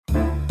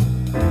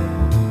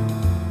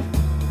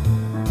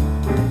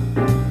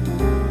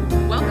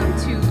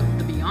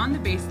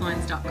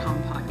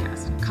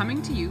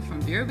coming to you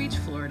from Vero Beach,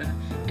 Florida,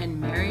 and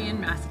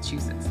Marion,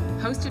 Massachusetts.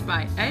 Hosted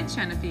by Ed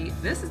Chenefee,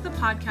 this is the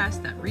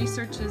podcast that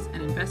researches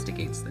and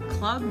investigates the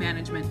club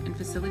management and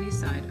facility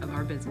side of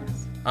our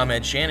business. I'm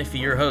Ed Chenefee,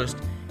 your host,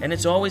 and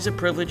it's always a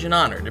privilege and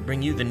honor to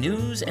bring you the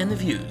news and the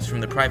views from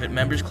the private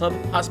members club,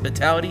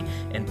 hospitality,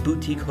 and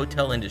boutique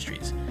hotel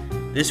industries.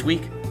 This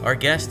week, our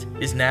guest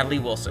is Natalie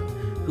Wilson,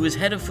 who is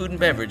head of food and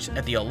beverage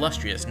at the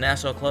illustrious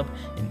Nassau Club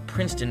in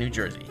Princeton, New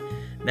Jersey.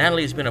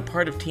 Natalie has been a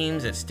part of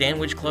teams at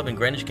Stanwich Club in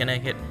Greenwich,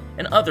 Connecticut,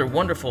 and other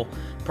wonderful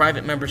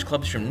private members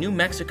clubs from New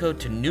Mexico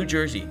to New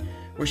Jersey,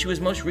 where she was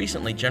most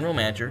recently general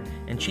manager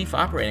and chief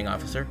operating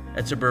officer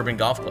at Suburban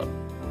Golf Club.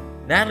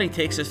 Natalie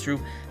takes us through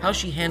how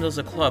she handles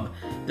a club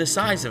the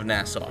size of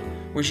Nassau,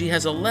 where she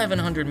has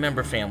 1,100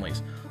 member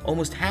families,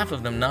 almost half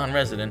of them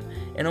non-resident,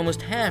 and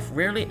almost half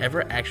rarely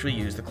ever actually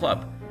use the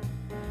club.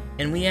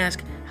 And we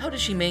ask, how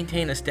does she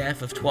maintain a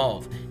staff of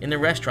 12 in the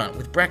restaurant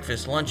with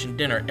breakfast, lunch, and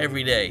dinner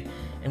every day,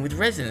 and with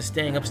residents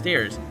staying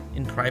upstairs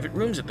in private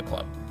rooms at the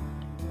club?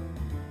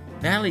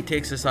 Natalie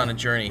takes us on a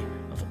journey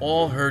of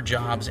all her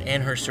jobs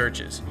and her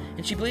searches,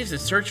 and she believes that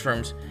search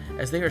firms,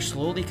 as they are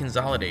slowly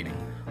consolidating,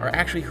 are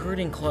actually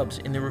hurting clubs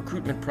in the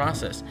recruitment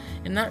process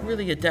and not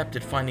really adept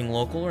at finding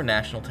local or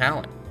national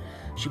talent.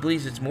 She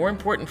believes it's more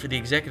important for the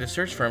executive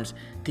search firms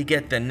to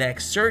get the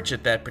next search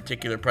at that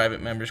particular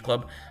private members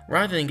club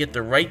rather than get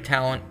the right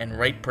talent and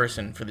right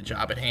person for the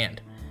job at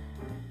hand.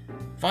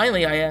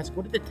 Finally, I ask,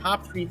 what are the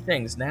top 3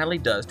 things Natalie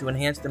does to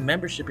enhance the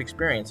membership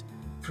experience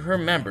for her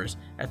members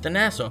at the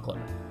Nassau Club?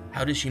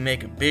 How does she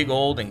make a big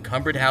old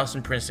encumbered house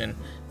in Princeton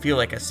feel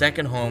like a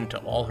second home to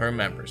all her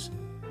members?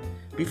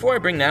 Before I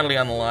bring Natalie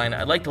on the line,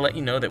 I'd like to let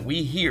you know that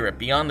we here at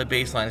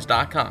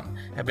BeyondTheBaselines.com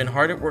have been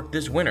hard at work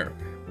this winter,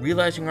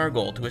 realizing our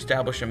goal to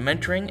establish a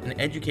mentoring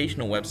and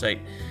educational website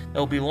that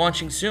will be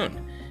launching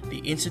soon. The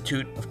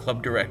Institute of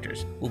Club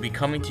Directors will be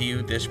coming to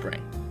you this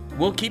spring.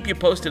 We'll keep you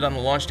posted on the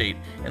launch date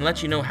and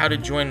let you know how to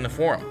join the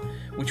forum,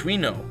 which we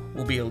know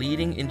will be a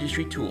leading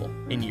industry tool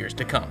in years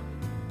to come.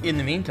 In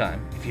the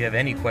meantime, if you have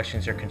any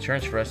questions or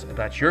concerns for us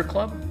about your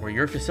club or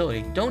your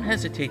facility, don't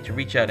hesitate to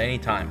reach out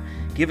anytime.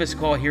 Give us a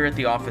call here at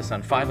the office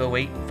on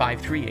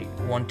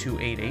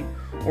 508-538-1288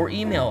 or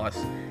email us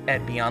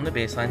at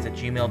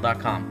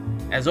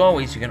beyondthebaselines@gmail.com. As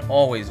always, you can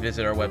always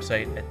visit our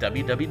website at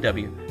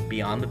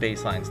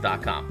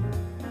www.beyondthebaselines.com.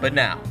 But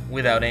now,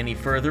 without any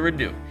further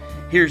ado,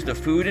 here's the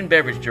food and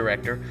beverage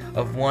director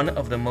of one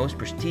of the most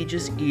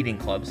prestigious eating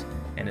clubs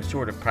and a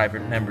sort of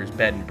private members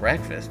bed and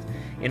breakfast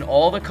in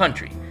all the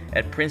country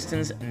at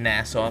Princeton's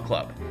Nassau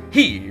Club.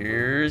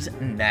 Here's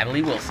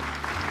Natalie Wilson.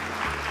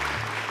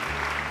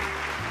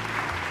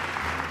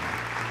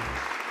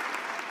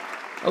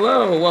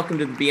 Hello, welcome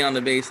to the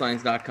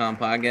BeyondTheBaselines.com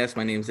podcast.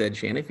 My name is Ed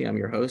Chenefee. I'm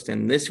your host,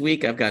 and this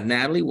week I've got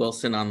Natalie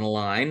Wilson on the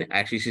line.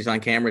 Actually, she's on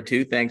camera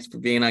too. Thanks for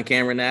being on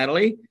camera,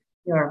 Natalie.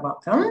 You're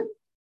welcome.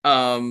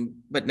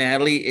 But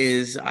Natalie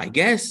is, I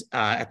guess,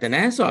 at the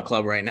Nassau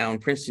Club right now in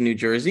Princeton, New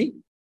Jersey.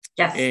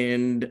 Yes.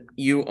 And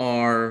you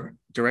are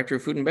director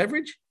of food and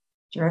beverage?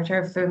 Director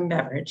of food and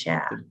beverage,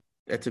 yeah.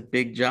 That's a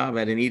big job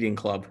at an eating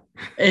club.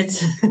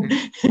 It's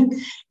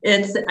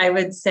I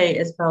would say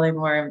it's probably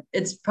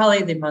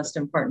the most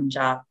important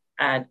job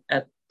at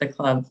the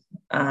club.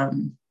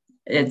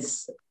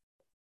 It's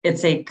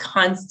a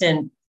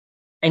constant,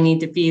 I need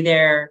to be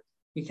there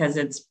because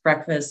it's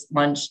breakfast,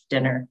 lunch,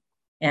 dinner.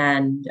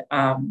 And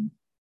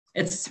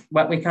it's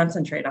what we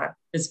concentrate on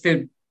is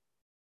food.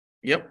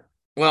 Yep.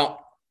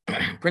 Well,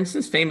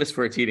 Princeton's famous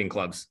for its eating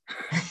clubs.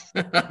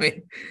 I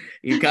mean,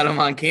 you've got them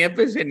on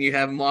campus and you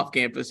have them off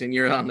campus, and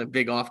you're on the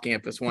big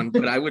off-campus one.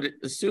 But I would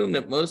assume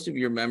that most of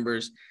your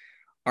members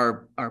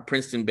are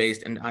Princeton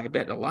based, and I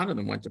bet a lot of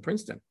them went to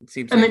Princeton. It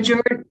seems a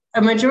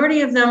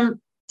majority of them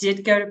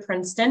did go to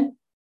Princeton.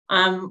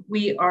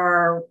 We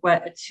are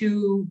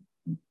 2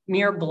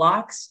 mere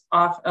blocks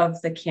off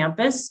of the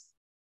campus.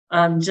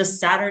 Just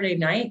Saturday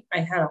night, I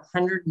had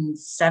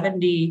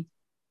 170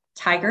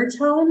 Tiger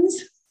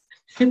Tones.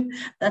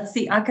 That's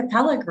the a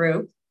cappella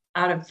group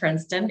out of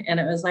Princeton, and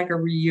it was like a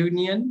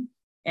reunion,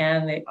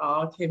 and they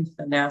all came to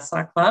the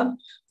Nassau Club.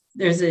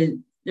 There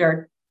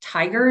are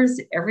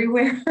tigers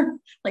everywhere,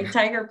 like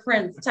tiger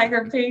prints,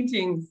 tiger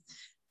paintings,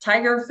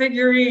 tiger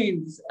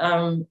figurines,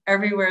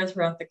 everywhere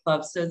throughout the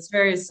club. So it's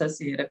very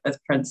associated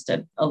with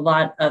Princeton. A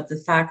lot of the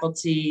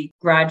faculty,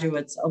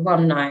 graduates,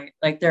 alumni,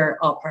 like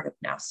they're all part of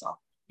Nassau.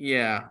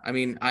 Yeah, I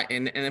mean,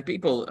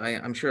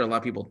 I'm sure a lot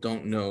of people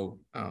don't know,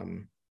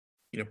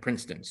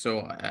 Princeton. So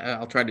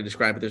I'll try to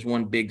describe it. There's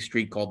one big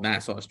street called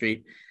Nassau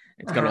Street.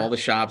 It's got all the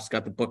shops. It's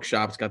got the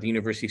bookshop. It's got the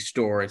university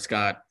store. It's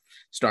got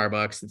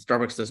Starbucks. And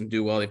Starbucks doesn't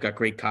do well. They've got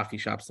great coffee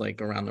shops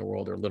like Around the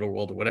World or Little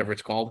World or whatever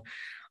it's called.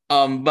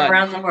 But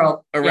around the world.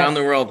 The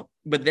world.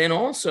 But then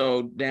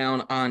also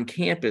down on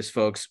campus,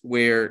 folks,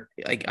 where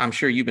like I'm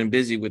sure you've been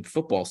busy with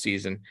football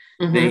season,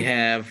 they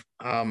have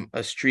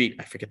a street,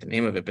 I forget the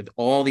name of it, but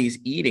all these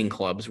eating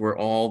clubs where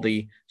all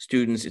the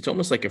students, it's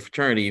almost like a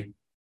fraternity,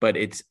 but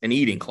it's an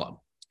eating club.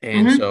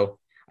 And so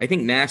I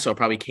think Nassau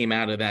probably came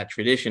out of that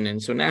tradition.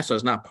 And so Nassau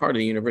is not part of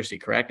the university,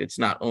 correct? It's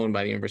not owned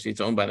by the university.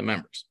 It's owned by the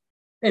members.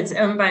 It's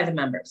owned by the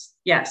members.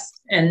 Yes.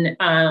 And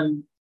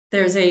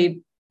there's a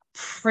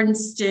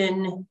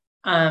Princeton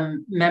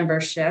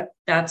membership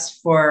that's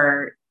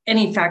for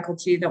any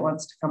faculty that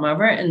wants to come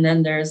over. And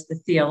then there's the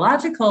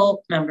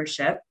theological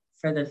membership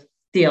for the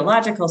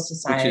Theological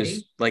Society. Which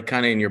is like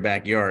kind of in your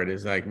backyard,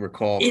 as I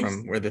recall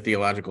from where the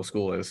theological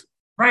school is.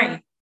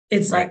 Right.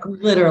 It's like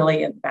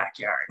literally in the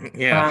backyard.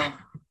 Yeah.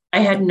 I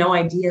had no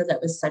idea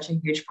that was such a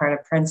huge part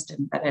of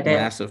Princeton, but it is.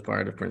 Massive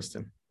part of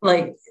Princeton.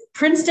 Like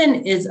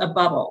Princeton is a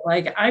bubble.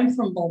 Like I'm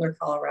from Boulder,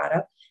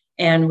 Colorado,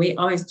 and we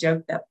always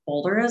joke that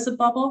Boulder is a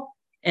bubble.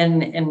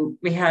 And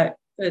we have,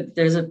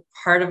 there's a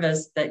part of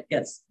us that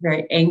gets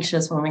very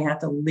anxious when we have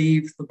to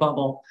leave the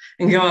bubble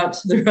and go out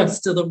to the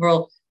rest of the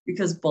world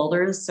because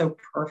Boulder is so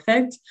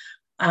perfect.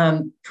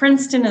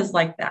 Princeton is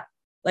like that.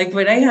 Like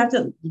when I have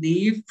to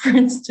leave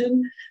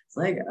Princeton, it's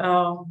like,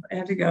 oh, I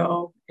have to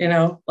go,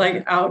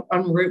 like out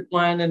on Route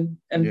 1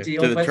 and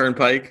deal with the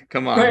turnpike.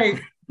 Come on.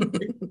 Right.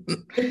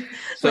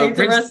 So like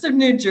the rest of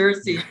New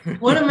Jersey.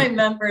 One of my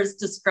members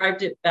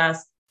described it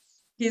best.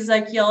 He's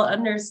like, you'll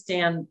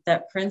understand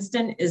that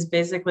Princeton is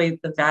basically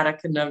the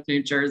Vatican of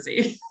New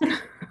Jersey. I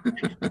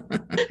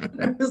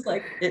was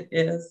like, it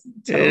is.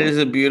 Totally. It is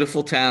a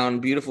beautiful town,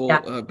 beautiful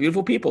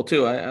people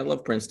too. I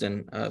love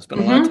Princeton.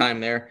 Spent a lot of time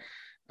there.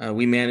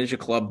 We manage a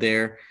club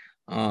there.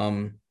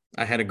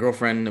 I had a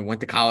girlfriend that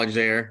went to college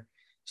there.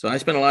 So I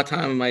spent a lot of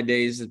time in my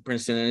days at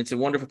Princeton, and it's a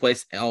wonderful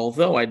place.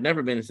 Although I'd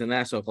never been to the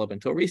Nassau Club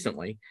until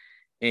recently,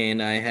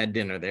 and I had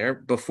dinner there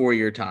before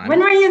your time. When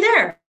were you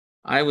there?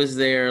 I was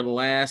there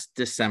last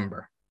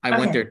December. I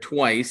went there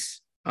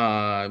twice,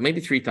 maybe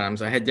 3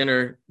 times. I had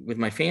dinner with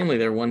my family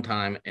there one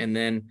time, and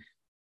then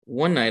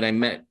one night I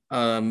met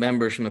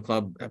members from the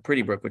club,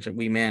 Pretty Brook, which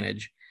we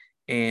manage,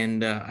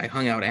 and I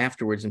hung out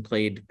afterwards and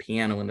played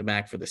piano in the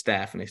back for the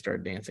staff, and they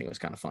started dancing. It was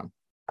kind of fun.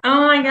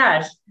 Oh my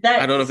gosh.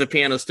 I don't know if the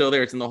piano's still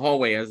there. It's in the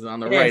hallway on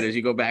the right as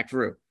you go back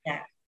through. Yeah.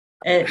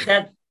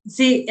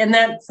 And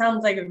that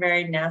sounds like a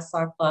very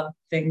Nassau Club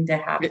thing to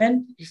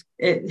happen.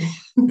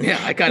 Yeah,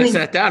 I kind of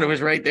sat down. It was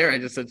right there. I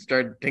just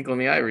started tinkling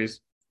the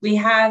ivories. We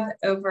have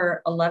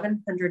over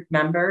 1,100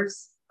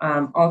 members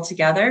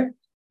altogether.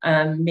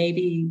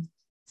 Maybe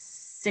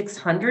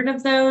 600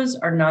 of those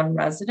are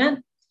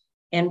non-resident.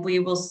 And we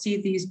will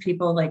see these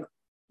people like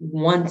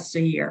once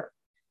a year.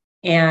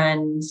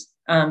 And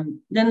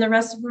then the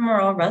rest of them are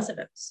all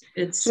residents.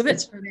 It's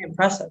really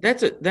impressive.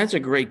 That's a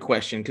great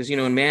question because,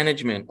 in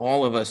management,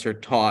 all of us are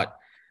taught,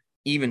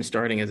 even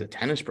starting as a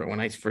tennis pro, when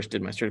I first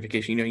did my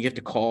certification, you have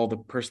to call the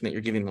person that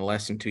you're giving the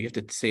lesson to. You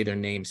have to say their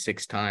name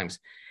 6 times.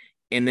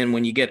 And then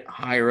when you get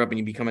higher up and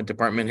you become a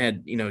department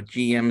head,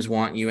 GMs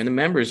want you and the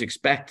members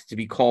expect to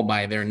be called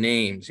by their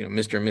names,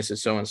 Mr. and Mrs.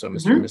 So-and-so,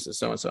 Mr. and Mrs.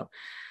 So-and-so.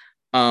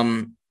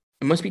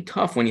 It must be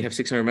tough when you have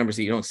 600 members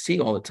that you don't see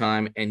all the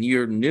time and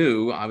you're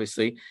new,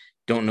 obviously.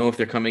 Don't know if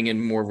they're coming in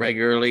more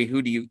regularly.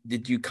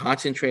 Did you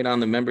concentrate on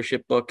the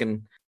membership book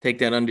and take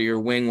that under your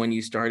wing when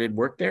you started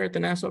work there at the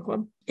Nassau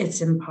Club?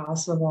 It's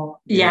impossible.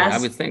 Yeah, yes.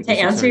 I would think. To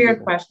answer your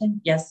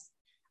question, yes.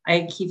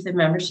 I keep the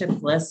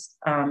membership list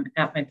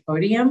at my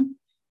podium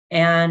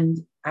and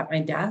at my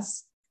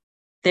desk.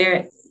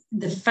 The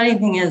funny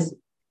thing is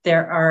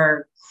there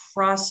are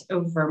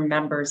crossover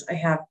members. I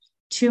have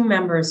 2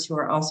 members who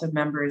are also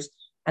members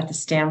at the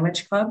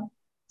Stanwich Club.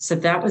 So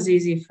that was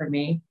easy for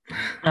me,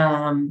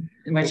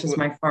 which is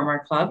my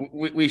former club.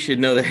 We should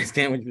know that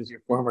Stanwich was your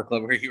former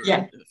club where you were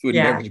the food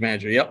and beverage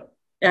manager. Yep.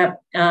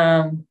 Yep.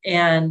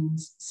 And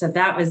so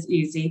that was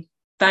easy.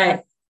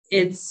 But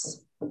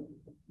it's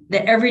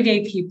the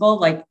everyday people.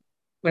 Like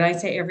when I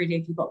say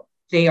everyday people,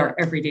 they are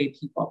everyday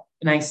people.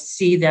 And I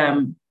see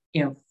them,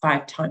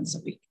 5 times a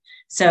week.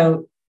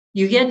 So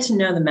you get to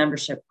know the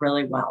membership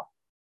really well.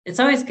 It's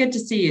always good to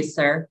see you,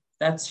 sir.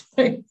 That's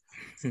right.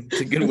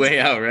 It's a good way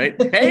out,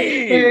 right?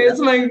 Hey,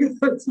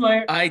 it's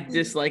my. I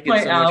dislike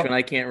it so much when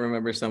I can't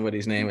remember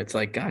somebody's name. It's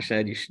like, gosh,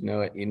 Ed, you should know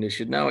it. You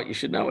should know it. You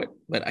should know it.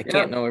 But I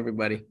can't know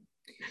everybody.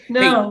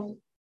 No.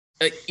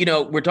 Hey,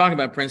 we're talking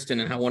about Princeton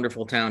and how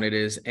wonderful town it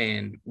is,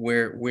 and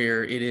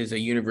where it is a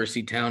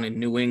university town in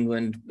New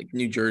England, like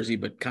New Jersey,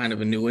 but kind of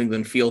a New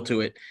England feel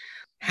to it.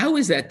 How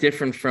is that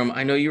different from?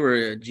 I know you were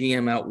a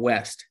GM out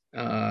west.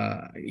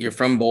 You're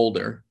from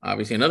Boulder,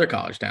 obviously another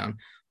college town.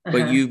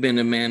 But you've been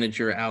a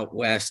manager out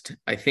west,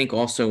 I think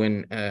also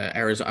in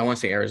Arizona. I want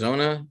to say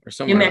Arizona or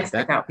somewhere like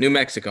that. New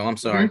Mexico. I'm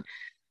sorry.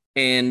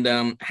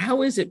 And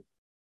how is it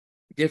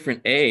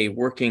different,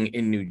 working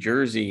in New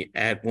Jersey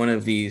at one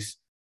of these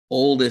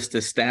oldest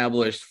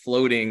established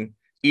floating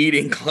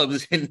eating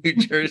clubs in New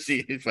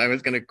Jersey, if I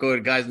was going to quote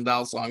a Guys and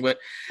Dolls song, but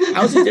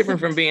how's it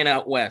different from being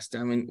out west?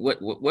 I mean,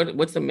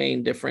 what's the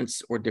main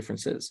difference or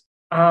differences?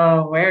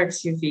 Oh, where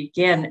to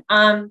begin?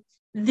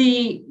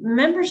 The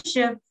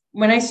membership.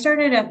 When I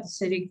started at the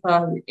City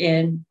Club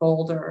in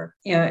Boulder,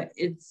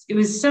 it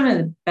was some of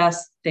the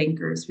best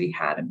thinkers we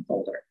had in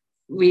Boulder.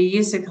 We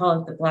used to call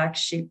it the Black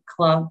Sheep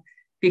Club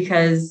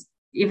because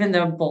even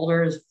though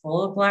Boulder is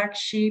full of black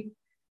sheep,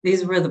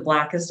 these were the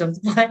blackest of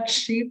the black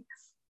sheep.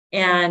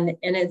 And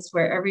it's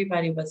where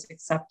everybody was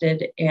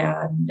accepted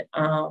and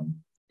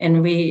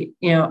And we,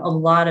 a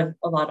lot of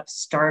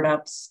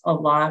startups, a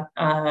lot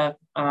of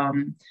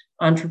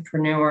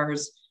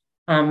entrepreneurs,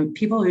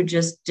 people who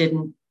just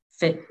didn't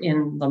fit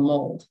in the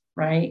mold,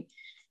 right?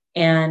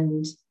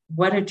 And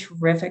what a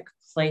terrific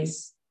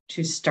place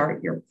to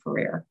start your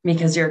career,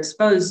 because you're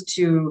exposed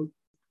to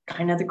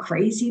kind of the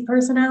crazy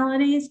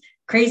personalities,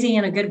 crazy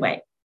in a good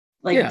way.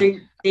 Like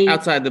they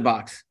outside the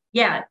box.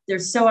 Yeah, they're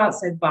so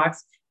outside the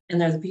box. And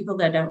they're the people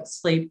that don't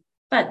sleep.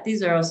 But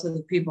these are also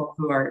the people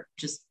who are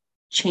just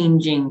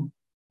changing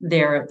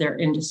their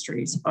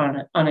industries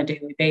on a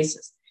daily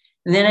basis.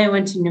 And then I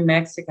went to New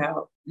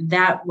Mexico.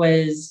 That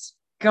was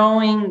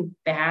going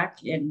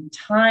back in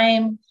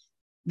time,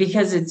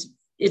 because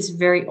it's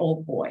very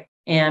old boy,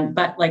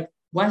 but like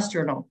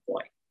Western old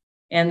boy.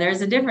 And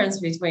there's a difference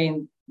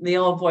between the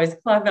old boys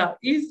club out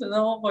east and the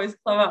old boys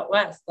club out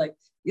west. Like,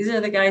 these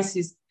are the guys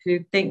who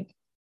think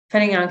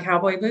putting on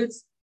cowboy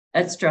boots,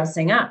 that's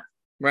dressing up.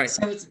 Right.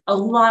 So it's a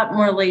lot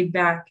more laid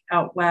back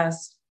out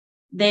west.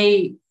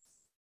 They,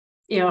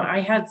 I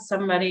had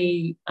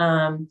somebody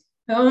who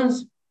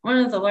owns one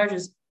of the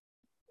largest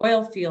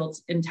oil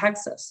fields in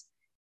Texas.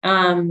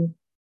 And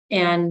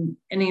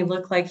he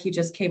looked like he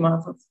just came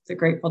off of the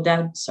Grateful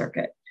Dead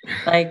circuit.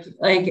 And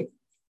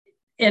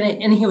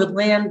he would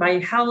land by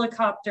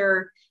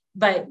helicopter,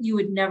 but you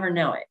would never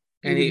know it.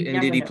 And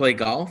did he play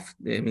golf?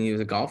 I mean, he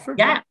was a golfer?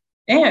 Yeah,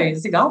 he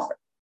was a golfer.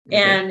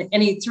 Okay.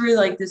 And he threw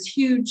like this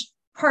huge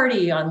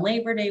party on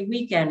Labor Day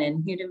weekend,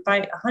 and he'd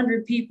invite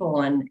 100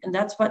 people, and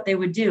that's what they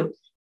would do.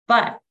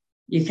 But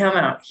you come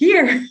out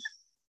here,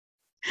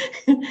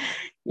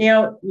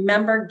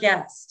 member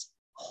guest,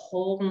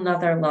 whole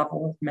nother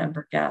level of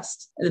member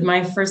guest.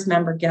 My first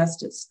member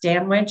guest at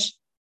Stanwich,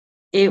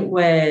 it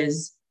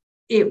was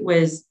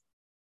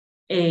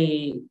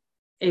a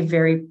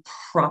very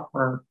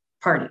proper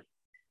party.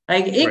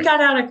 Like, it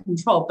got out of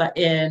control, but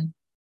in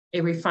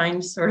a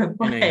refined sort of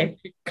way.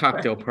 In a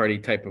cocktail party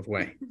type of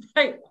way.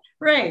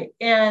 Right.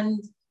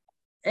 And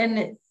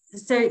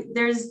so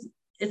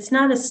it's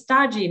not a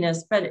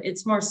stodginess, but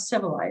it's more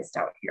civilized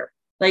out here.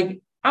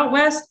 Like, out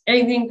west,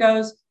 anything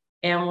goes,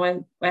 and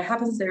what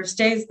happens there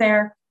stays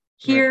there.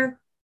 Here, right.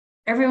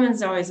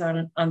 Everyone's always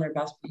on their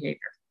best behavior.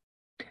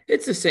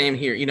 It's the same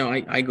here.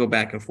 I go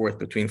back and forth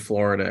between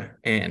Florida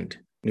and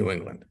New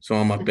England. So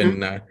I'm up in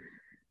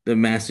the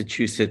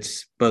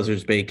Massachusetts,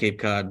 Buzzards Bay, Cape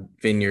Cod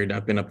Vineyard.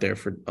 I've been up there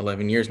for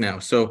 11 years now.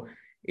 So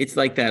it's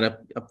like that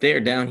up there.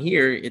 Down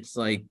here, it's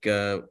like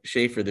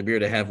Schaefer, the beer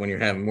to have when you're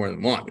having more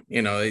than one.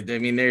 I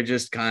mean, they're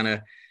just kind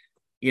of,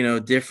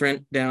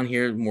 different down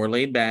here, more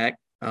laid back.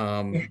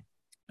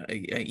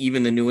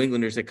 Even the New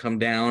Englanders that come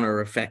down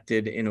are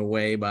affected in a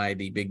way by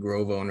the big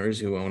Grove owners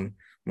who own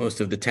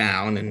most of the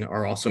town and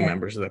are also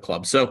members of the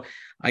club. So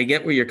I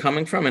get where you're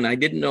coming from. And I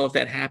didn't know if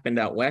that happened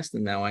out west,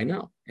 and now I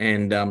know.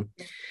 And,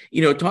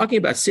 talking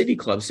about city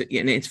clubs,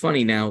 and it's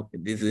funny now,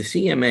 the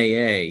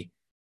CMAA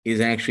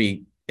is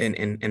actually,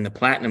 and the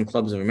Platinum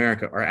Clubs of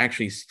America are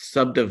actually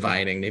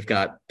subdividing. They've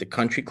got the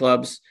country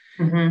clubs.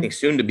 I think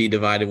soon to be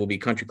divided will be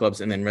country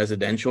clubs and then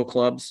residential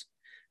clubs,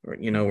 or,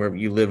 where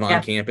you live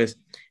on campus.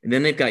 And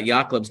then they've got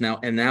yacht clubs now,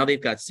 and now they've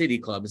got city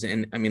clubs.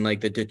 And I mean, like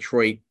the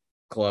Detroit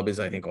club is,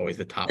 I think, always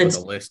the top of the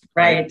list.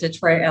 Right.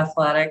 Detroit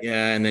Athletic.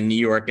 Yeah. And the New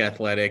York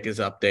Athletic is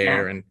up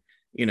there. And,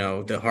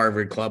 the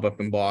Harvard Club up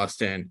in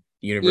Boston,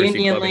 the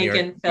University Union Club League in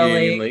New York. in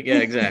Philly. League. Yeah,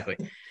 exactly.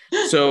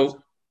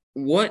 So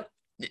what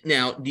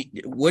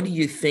do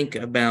you think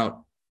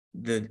about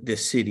the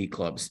city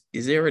clubs?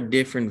 Is there a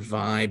different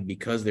vibe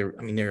because there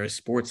are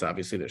sports,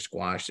 obviously there's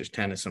squash, there's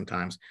tennis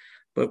sometimes,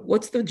 but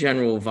what's the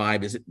general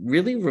vibe? Is it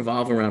really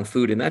revolve around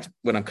food? And that's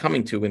what I'm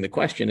coming to. And the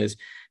question is,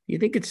 do you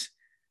think it's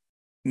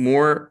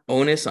more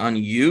onus on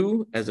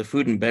you as a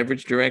food and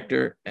beverage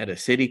director at a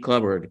city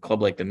club or at a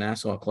club like the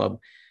Nassau Club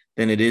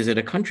than it is at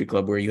a country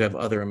club where you have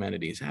other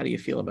amenities? How do you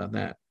feel about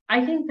that?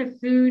 I think the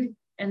food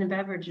and the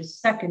beverage is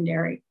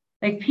secondary.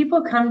 Like,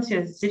 people come to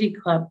a city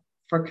club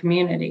for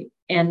community,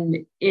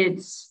 and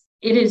it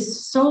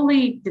is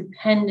solely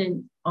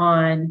dependent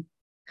on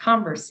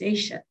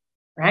conversation,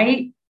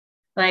 right?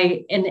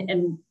 Like,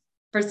 and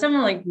for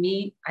someone like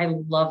me, I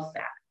love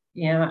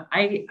that.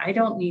 I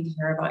don't need to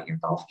hear about your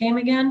golf game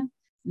again.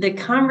 The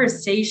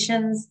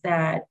conversations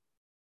that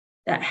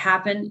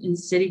happen in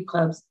city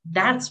clubs,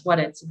 that's what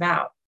it's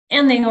about.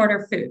 And they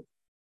order food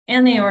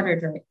and they order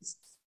drinks.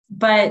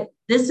 But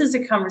this is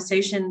a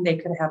conversation they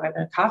could have at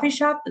a coffee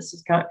shop.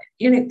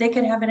 They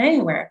could have it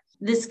anywhere.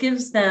 This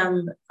gives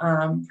them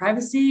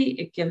privacy.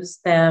 It gives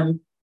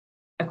them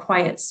a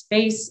quiet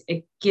space.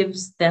 It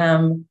gives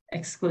them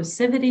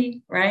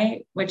exclusivity,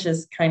 right? Which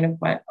is kind of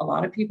what a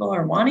lot of people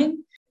are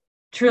wanting.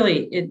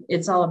 Truly,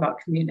 it's all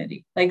about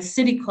community. Like,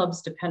 city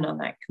clubs depend on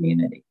that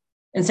community.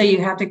 And so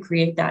you have to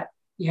create that.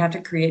 You have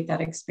to create that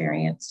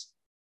experience.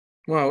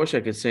 Well, I wish I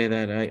could say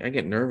that. I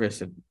get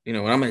nervous. When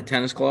I'm at a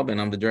tennis club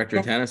and I'm the director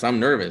of tennis, I'm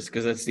nervous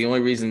because that's the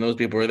only reason those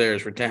people are there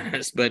is for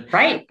tennis. But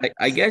right.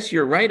 I guess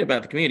you're right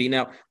about the community.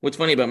 Now, what's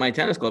funny about my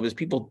tennis club is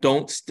people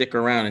don't stick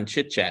around and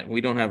chit chat.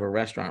 We don't have a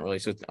restaurant really.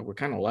 So we're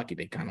kind of lucky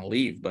they kind of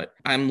leave. But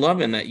I'm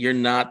loving that you're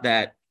not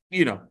that,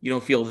 you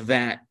don't feel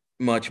that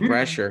much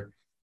pressure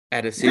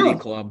at a city No.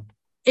 club.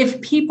 If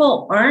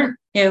people aren't,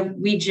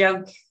 we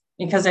joke,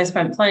 because I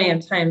spent plenty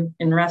of time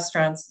in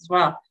restaurants as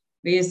well.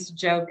 We used to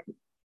joke,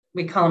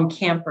 we call them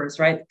campers,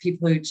 right? The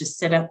people who just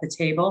sit at the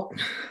table.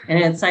 And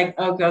it's like,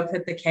 oh, go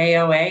put the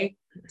KOA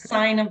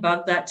sign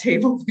above that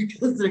table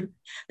because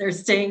they're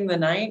staying the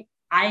night.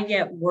 I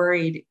get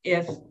worried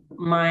if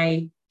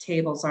my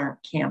tables aren't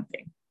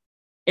camping,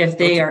 if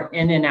they are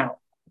in and out.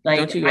 Like,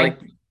 don't you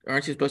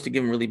aren't you supposed to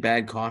give them really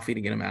bad coffee to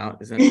get them out?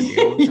 Isn't that the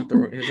deal? Isn't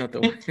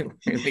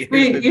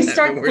that you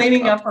start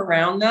cleaning up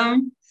around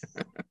them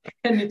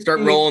and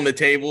start rolling the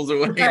tables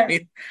away. Right. I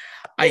mean,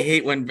 I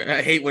hate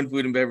when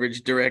food and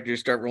beverage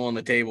directors start rolling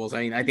the tables.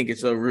 I mean, I think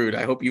it's so rude.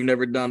 I hope you've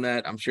never done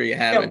that. I'm sure you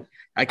haven't. No,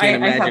 I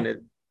can't imagine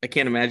it. I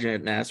can't imagine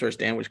it. Nassau or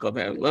Stanwich Club.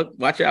 Look,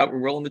 watch out. We're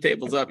rolling the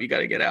tables up. You got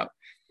to get out.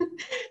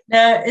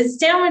 Now, at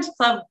Stanwich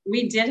Club,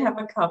 we did have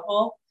a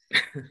couple,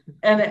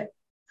 and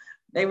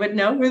they would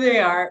know who they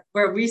are,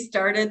 where we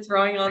started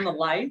throwing on the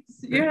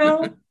lights,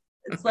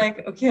 It's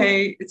like,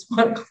 okay, it's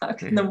 1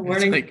 o'clock in the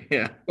morning. Like,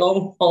 yeah.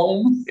 Go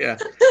home. Yeah.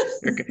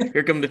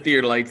 Here come the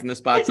theater lights and the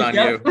spot's on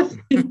you.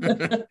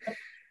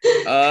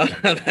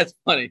 That's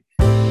funny.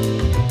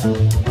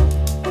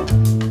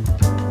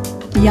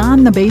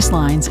 Beyond the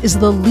Baselines is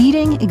the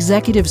leading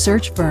executive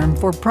search firm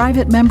for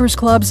private members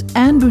clubs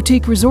and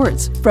boutique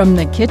resorts. From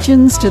the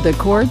kitchens to the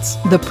courts,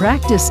 the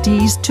practice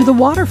tees to the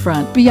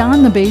waterfront,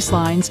 Beyond the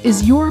Baselines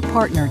is your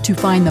partner to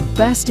find the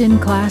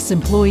best-in-class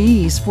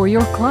employees for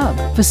your club,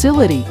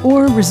 facility,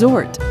 or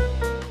resort.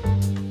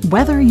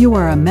 Whether you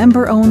are a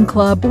member-owned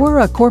club or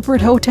a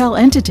corporate hotel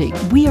entity,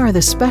 we are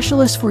the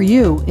specialists for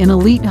you in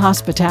elite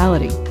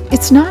hospitality.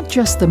 It's not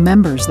just the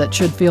members that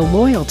should feel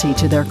loyalty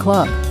to their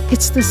club.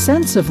 It's the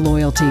sense of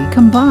loyalty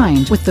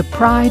combined with the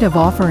pride of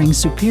offering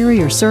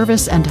superior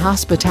service and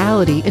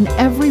hospitality in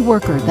every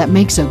worker that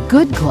makes a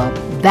good club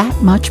that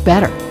much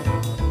better.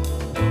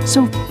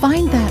 So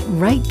find that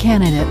right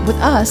candidate with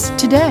us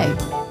today.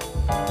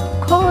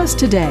 Call us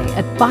today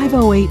at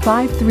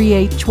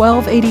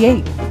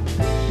 508-538-1288.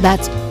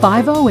 That's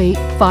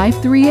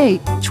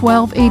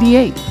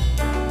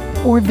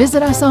 508-538-1288. Or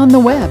visit us on the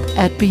web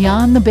at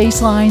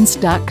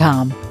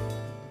beyondthebaselines.com.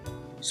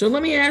 So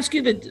let me ask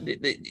you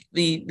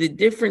the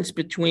difference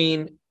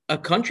between a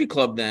country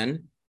club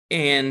then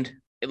and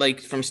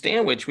like from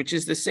Stanwich, which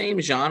is the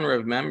same genre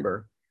of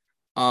member.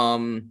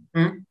 Obviously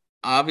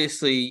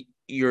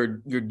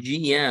your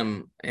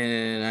GM,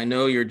 and I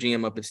know your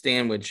GM up at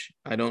Stanwich.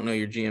 I don't know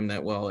your GM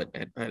that well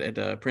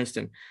at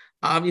Princeton.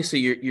 Obviously,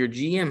 your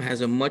GM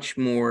has a much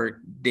more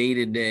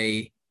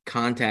day-to-day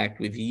contact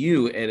with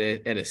you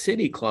at a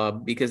city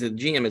club, because the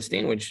GM at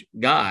Stanwich,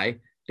 Guy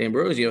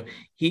D'Ambrosio,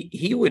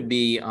 he would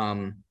be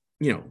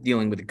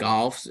dealing with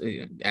golf,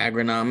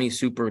 agronomy,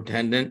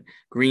 superintendent,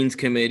 greens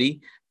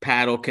committee,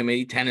 paddle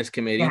committee, tennis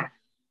committee,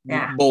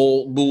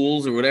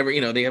 bowls or whatever.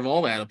 They have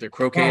all that up there,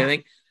 croquet, I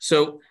think.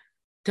 So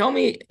tell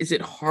me, is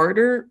it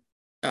harder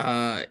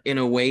in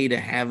a way to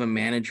have a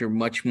manager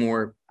much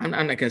more? I'm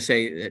not going to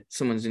say that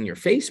someone's in your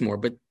face more,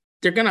 but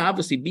they're going to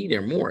obviously be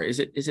there more. Is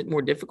it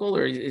more difficult,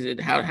 or is it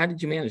how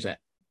did you manage that?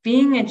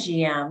 Being a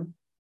GM,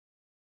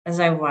 as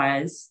I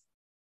was,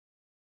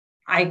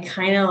 I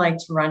kind of like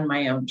to run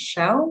my own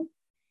show.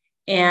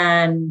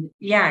 And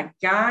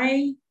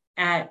Guy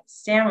at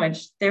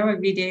Stanwich, there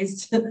would be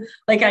days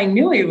like I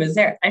knew he was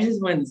there. I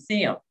just wouldn't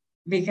see him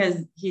because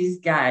he's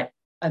got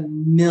a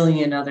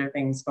million other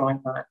things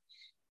going on.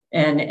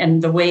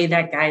 And the way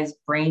that guy's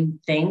brain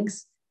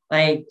thinks,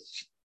 like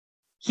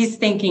he's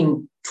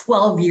thinking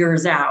 12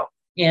 years out,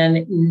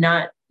 and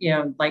not,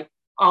 like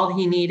all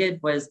he needed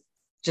was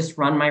just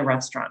run my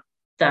restaurant.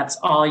 That's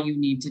all you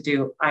need to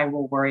do. I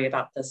will worry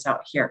about this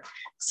out here.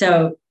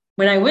 So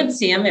when I would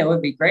see him, it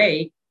would be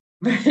great.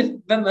 But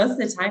most of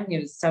the time he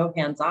was so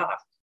hands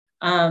off.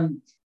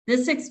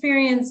 This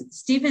experience,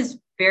 Steve is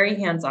very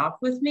hands off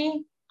with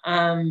me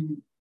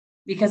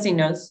because he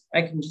knows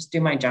I can just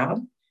do my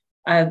job.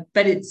 But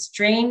it's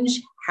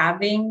strange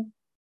having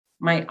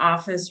my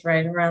office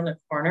right around the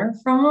corner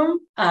from him.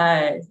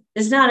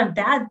 It's not a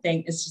bad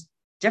thing. It's just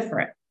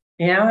different.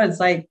 It's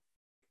like,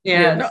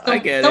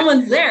 I get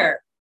someone's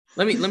there.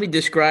 Let me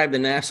describe the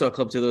Nassau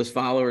Club to those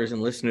followers and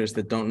listeners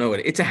that don't know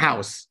it. It's a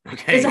house.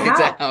 Okay. It's a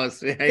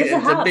house.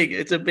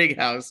 It's a big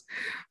house.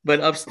 But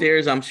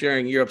upstairs, I'm sure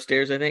you're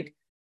upstairs, I think.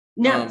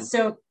 No,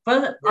 so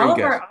all of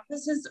our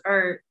offices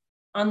are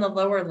on the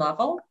lower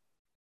level.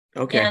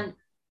 Okay.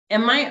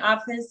 And my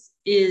office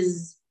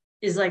is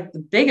like the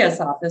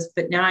biggest office,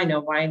 but now I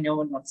know why no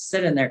one wants to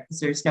sit in there, because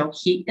there's no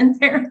heat in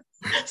there.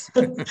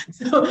 so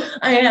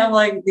I have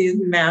like these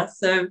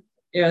massive,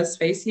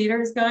 space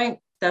heaters going.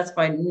 That's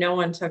why no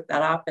one took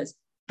that office.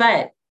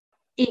 But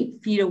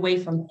 8 feet away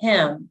from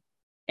him,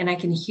 and I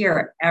can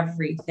hear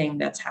everything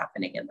that's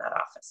happening in that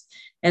office.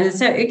 And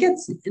so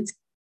it's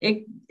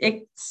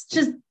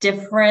just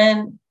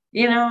different,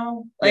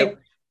 Yep,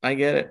 I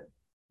get it.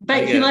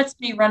 But he lets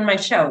me run my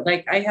show.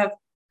 Like I have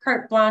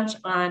carte blanche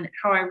on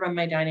how I run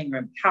my dining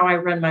room, how I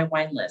run my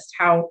wine list,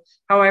 how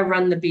I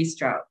run the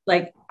bistro.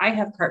 Like I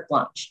have carte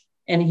blanche,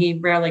 and he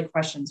rarely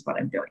questions what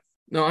I'm doing.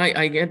 No,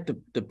 I get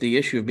the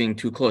issue of being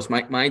too close.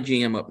 My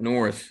GM up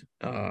north,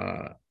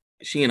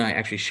 she and I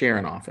actually share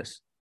an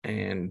office,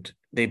 and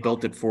they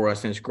built it for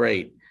us, and it's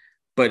great.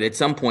 But at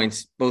some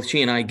points, both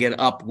she and I get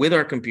up with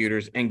our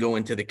computers and go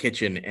into the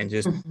kitchen and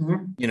just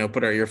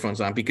put our earphones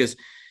on, because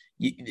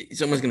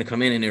someone's going to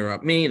come in and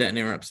interrupt me, that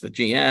interrupts the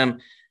GM,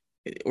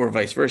 or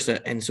vice versa.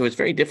 And so it's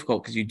very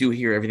difficult because you do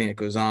hear everything that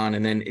goes on,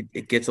 and then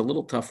it gets a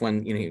little tough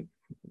when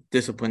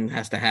discipline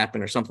has to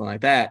happen or something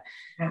like that,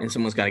 and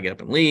someone's got to get up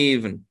and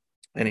leave. And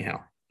anyhow,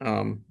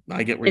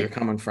 I get where you're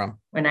coming from.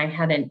 When I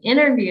had an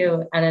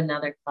interview at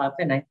another club,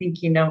 and I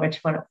think you know which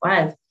one it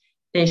was,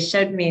 they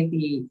showed me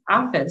the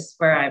office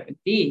where I would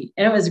be.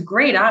 And it was a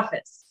great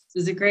office. It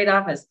was a great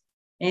office.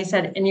 And he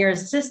said, and your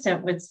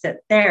assistant would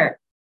sit there.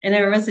 And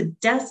there was a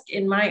desk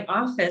in my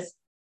office.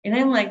 And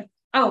I'm like,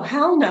 oh,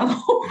 hell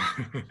no.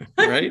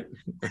 Right.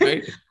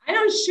 I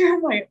don't share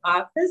my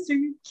office. Are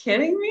you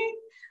kidding me?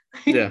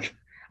 Yeah.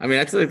 I mean,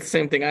 that's the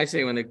same thing I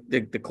say when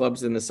the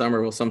clubs in the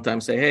summer will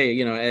sometimes say,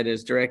 hey, Ed,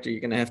 as director,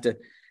 you're going to have to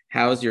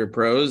house your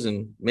pros,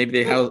 and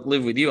maybe they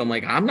live with you. I'm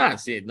like, I'm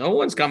not seeing, no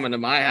one's coming to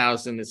my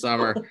house in the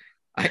summer.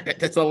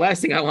 That's the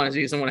last thing I want to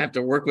see, someone have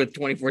to work with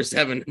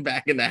 24/7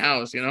 back in the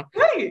house,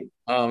 Right.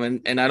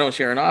 And I don't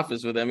share an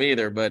office with them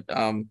either. But,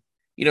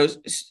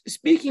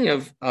 speaking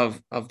of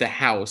the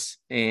house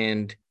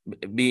and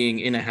being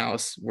in a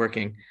house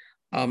working,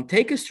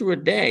 take us through a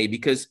day,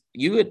 because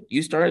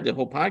you started the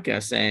whole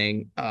podcast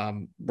saying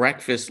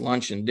breakfast,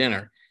 lunch, and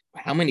dinner.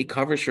 How many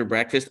covers for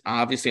breakfast?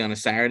 Obviously, on a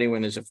Saturday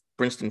when there's a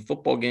Princeton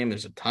football game,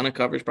 there's a ton of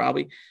covers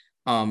probably.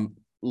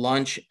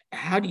 Lunch,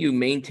 how do you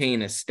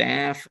maintain a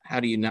staff? How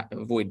do you not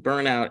avoid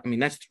burnout? I mean,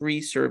 that's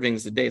 3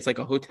 servings a day. It's like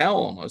a hotel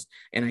almost.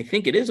 And I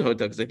think it is a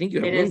hotel because I think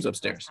you have rooms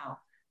upstairs.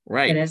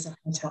 Right. It is a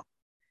hotel.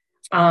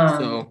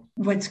 So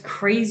what's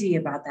crazy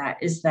about that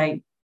is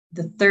like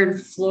the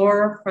 3rd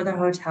floor for the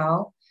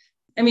hotel.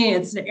 I mean,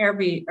 it's an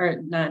Airbnb,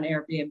 or not an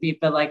Airbnb,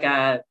 but like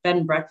a bed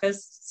and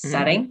breakfast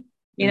setting,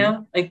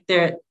 like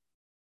I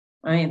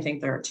don't even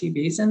think there are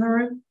TVs in the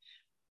room,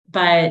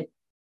 but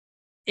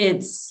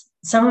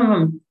some of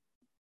them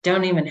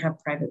don't even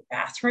have private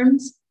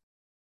bathrooms.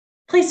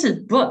 Places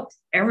booked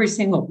every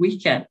single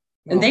weekend,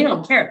 and they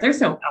don't care.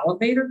 There's no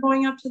elevator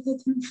going up to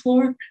the 3rd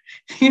floor.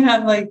 You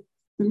have like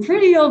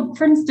pretty old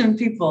Princeton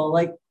people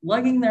like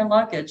lugging their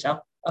luggage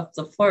up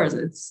the floors.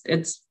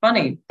 It's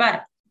funny,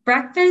 but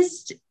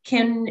breakfast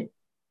can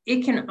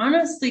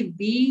honestly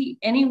be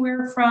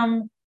anywhere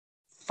from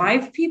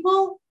 5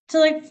 people to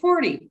like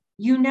 40.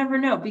 You never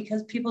know,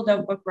 because people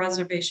don't book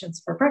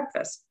reservations for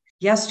breakfast.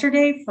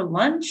 Yesterday for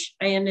lunch,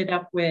 I ended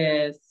up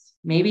with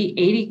maybe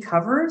 80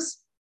 covers.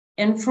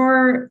 And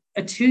for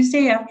a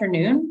Tuesday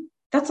afternoon,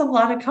 that's a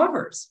lot of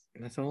covers.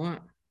 That's a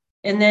lot.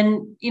 And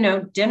then,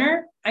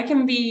 dinner, I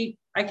can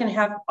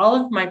have all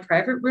of my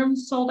private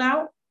rooms sold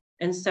out.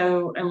 And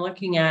so I'm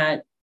looking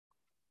at,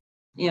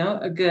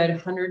 a good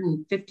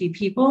 150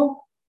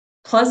 people,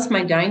 plus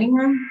my dining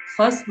room,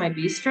 plus my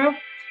bistro.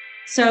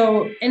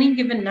 So any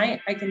given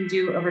night, I can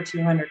do over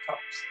 200 covers.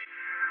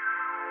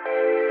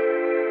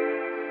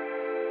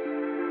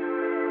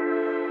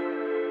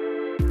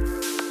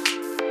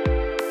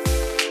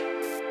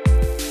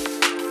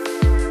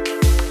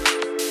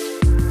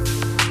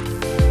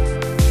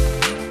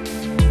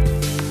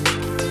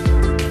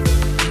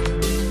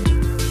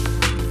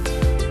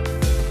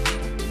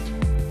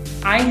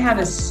 I have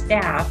a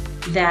staff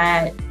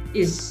that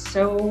is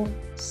so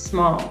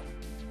small,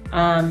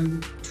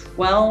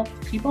 12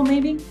 people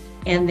maybe,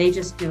 and they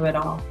just do it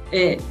all.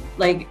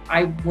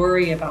 I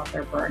worry about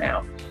their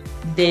burnout.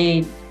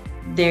 They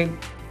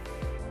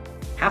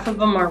half of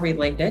them are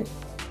related.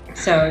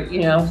 So,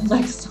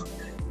 so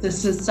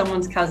this is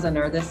someone's cousin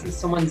or this is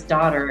someone's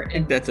daughter.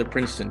 And that's a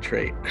Princeton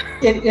trait.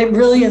 It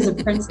really is a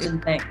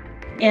Princeton thing.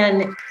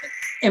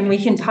 And we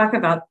can talk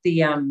about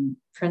the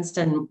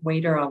Princeton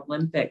Waiter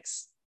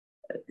Olympics.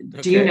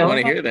 Okay, do you know? I want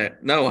to hear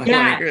that. No, I want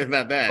to hear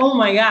about that. Oh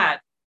my God.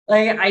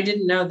 I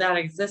didn't know that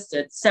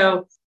existed.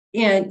 So,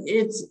 and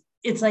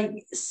it's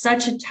like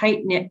such a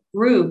tight knit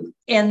group,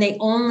 and they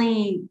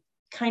only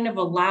kind of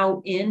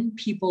allow in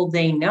people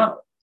they know.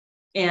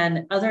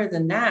 And other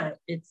than that,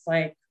 it's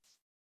like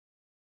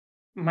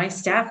my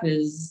staff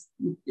is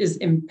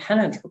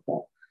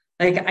impenetrable.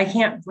 Like I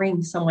can't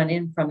bring someone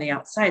in from the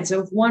outside.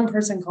 So if one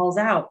person calls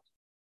out,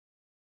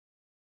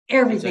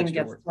 everything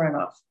gets thrown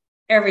off.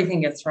 Everything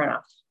gets thrown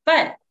off.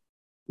 But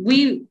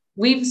we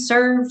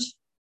served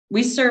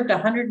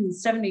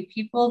 170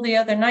 people the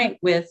other night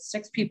with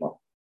 6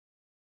 people.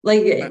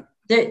 We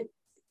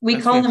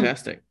call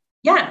fantastic. them.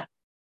 Yeah.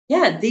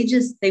 Yeah.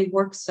 They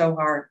work so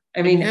hard.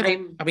 I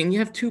mean, you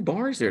have 2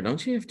 bars there,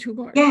 don't you? You have 2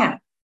 bars. Yeah.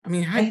 I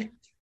mean,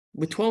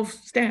 with 12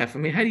 staff, I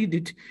mean, how do you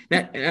do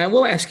that? And I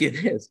will ask you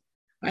this.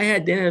 I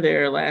had dinner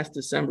there last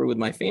December with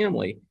my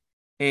family,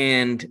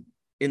 and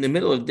in the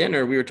middle of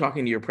dinner, we were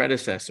talking to your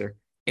predecessor,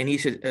 and he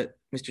said,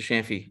 Mr.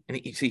 Shanfy, and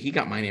he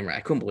got my name right.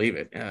 I couldn't believe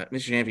it.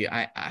 Mr. Shanfy,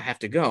 I have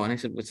to go. And I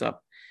said, what's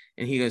up?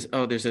 And he goes,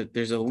 oh, there's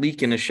a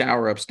leak in the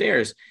shower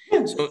upstairs.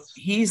 So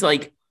he's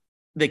like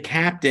the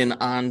captain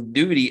on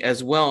duty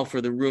as well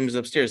for the rooms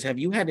upstairs. Have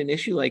you had an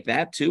issue like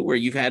that too, where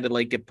you've had to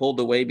like get pulled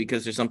away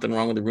because there's something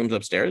wrong with the rooms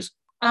upstairs?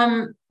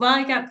 Well,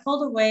 I got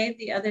pulled away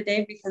the other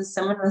day because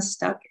someone was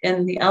stuck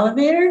in the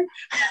elevator.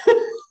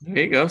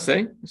 There you go.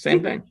 Same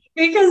thing.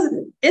 Because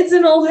it's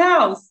an old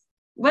house.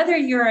 Whether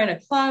you're in a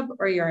club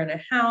or you're in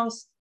a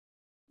house,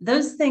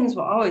 those things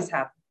will always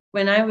happen.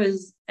 When I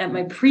was at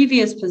my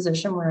previous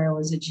position where I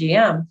was a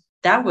GM,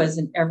 that was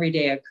an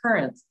everyday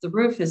occurrence. The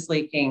roof is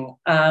leaking.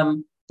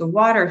 The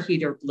water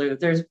heater blew.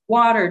 There's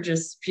water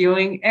just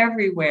spewing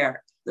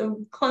everywhere.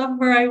 The club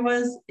where I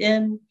was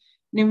in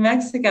New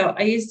Mexico,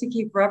 I used to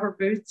keep rubber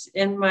boots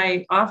in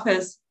my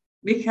office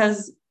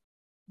because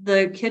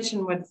the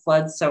kitchen would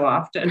flood so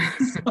often.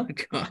 Oh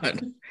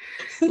God.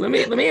 Let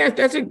me ask,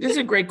 this is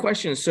a great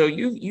question. So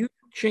you've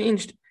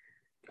changed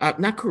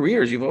not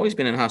careers, you've always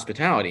been in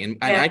hospitality. And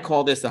I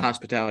call this the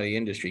hospitality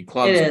industry.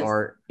 Clubs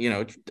are,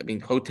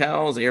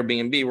 hotels,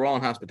 Airbnb, we're all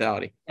in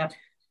hospitality. Yeah.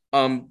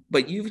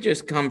 But you've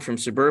just come from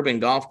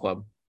Suburban Golf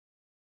Club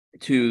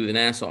to the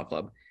Nassau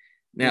Club.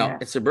 Now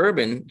at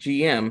Suburban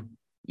GM,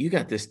 you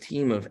got this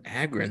team of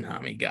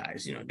agronomy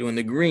guys, doing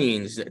the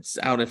greens. It's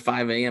out at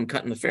 5 a.m.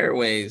 cutting the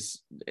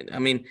fairways. I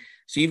mean,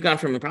 so you've gone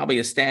from probably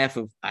a staff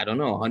of,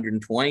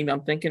 120,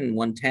 I'm thinking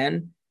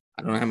 110.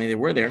 I don't know how many there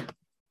were there,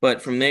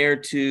 but from there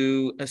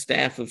to a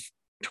staff of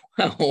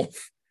 12.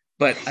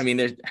 But I mean,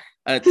 there's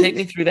take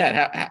me through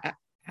that.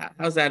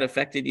 How's that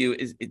affected you?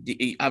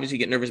 You obviously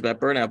get nervous about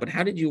burnout, but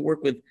how did you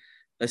work with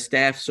a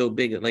staff so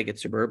big like at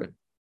Suburban?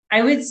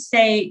 I would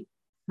say,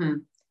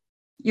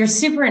 your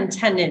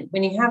superintendent,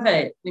 when you have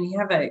a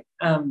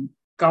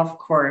golf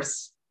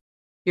course,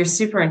 your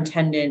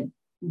superintendent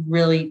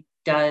really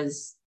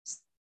does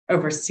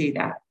oversee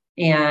that.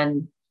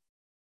 And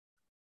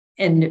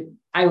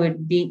I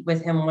would meet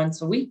with him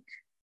once a week.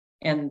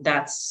 And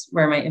that's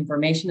where my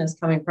information is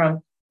coming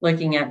from,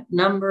 looking at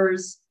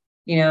numbers.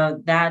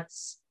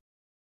 That's,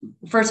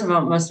 first of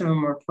all, most of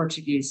them were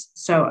Portuguese.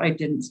 So I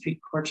didn't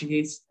speak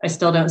Portuguese. I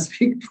still don't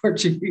speak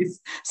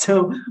Portuguese.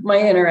 So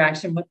my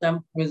interaction with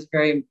them was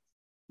very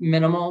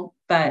minimal,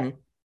 but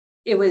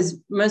it was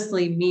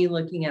mostly me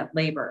looking at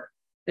labor.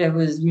 It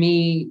was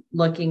me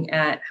looking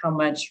at how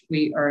much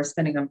we are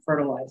spending on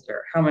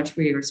fertilizer, how much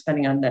we are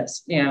spending on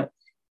this.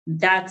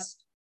 That's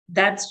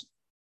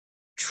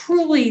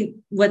truly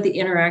what the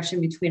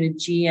interaction between a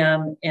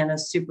GM and a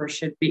super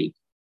should be.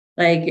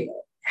 Like,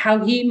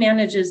 how he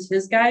manages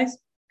his guys,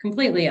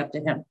 completely up to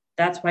him.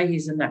 That's why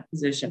he's in that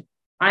position.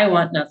 I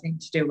want nothing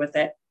to do with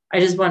it. I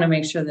just want to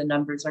make sure the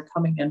numbers are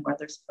coming in where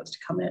they're supposed to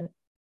come in.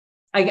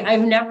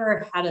 I've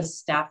never had a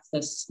staff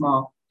this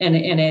small, and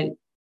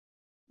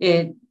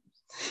it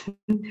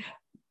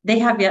they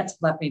have yet to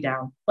let me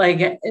down.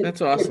 Like,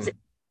 that's awesome.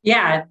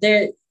 I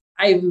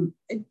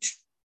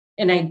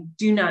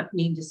do not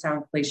mean to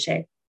sound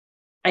cliche.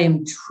 I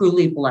am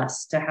truly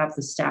blessed to have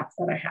the staff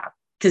that I have,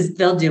 because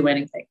they'll do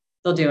anything.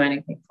 They'll do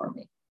anything for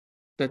me.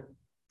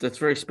 That's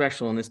very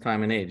special in this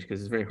time and age, because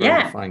it's very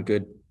hard to find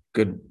good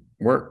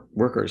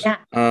workers.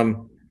 Yeah.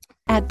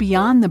 At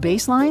Beyond the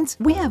Baselines,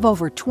 we have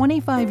over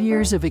 25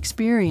 years of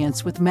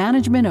experience with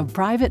management of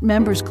private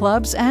members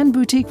clubs and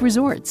boutique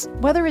resorts.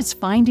 Whether it's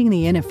finding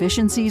the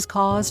inefficiencies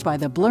caused by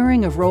the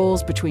blurring of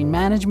roles between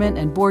management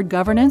and board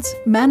governance,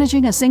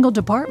 managing a single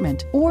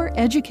department, or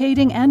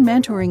educating and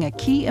mentoring a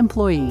key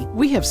employee,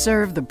 we have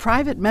served the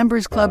private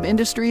members club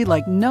industry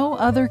like no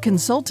other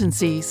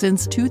consultancy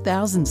since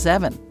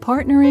 2007.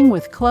 Partnering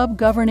with club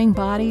governing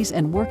bodies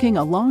and working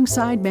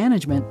alongside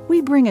management, we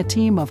bring a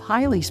team of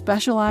highly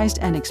specialized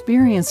and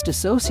experienced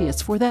associates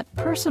for that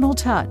personal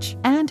touch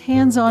and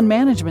hands-on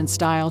management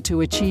style to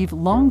achieve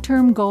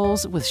long-term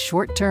goals with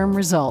short-term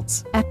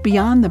results. At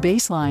Beyond the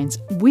Baselines,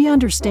 we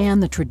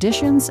understand the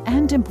traditions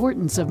and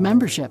importance of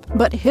membership,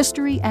 but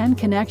history and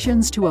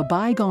connections to a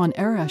bygone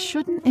era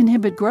shouldn't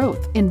inhibit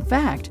growth. In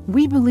fact,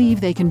 we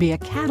believe they can be a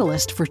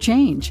catalyst for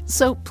change.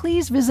 So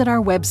please visit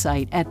our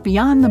website at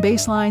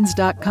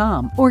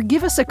beyondthebaselines.com or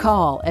give us a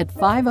call at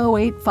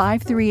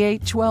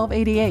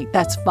 508-538-1288.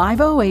 That's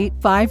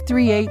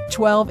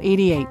 508-538-1288.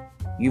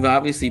 You've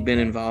obviously been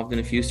involved in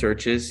a few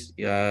searches.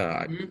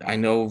 I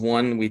know of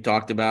one we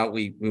talked about.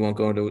 We won't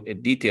go into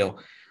detail,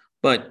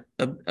 but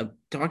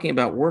talking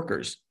about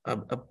workers,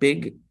 a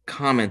big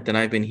comment that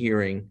I've been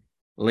hearing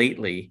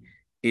lately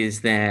is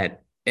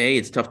that A,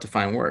 it's tough to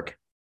find work,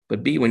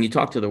 but B, when you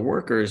talk to the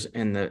workers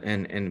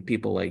and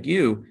people like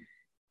you,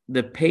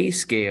 the pay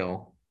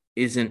scale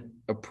isn't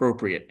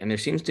appropriate, and there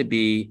seems to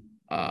be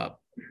a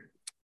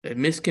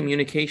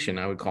miscommunication,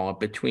 I would call it,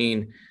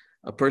 between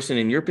a person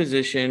in your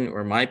position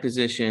or my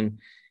position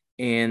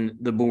and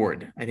the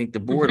board. I think the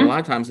board, a lot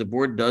of times the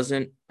board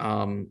doesn't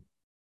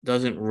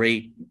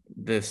rate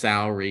the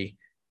salary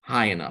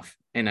high enough.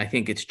 And I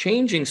think it's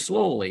changing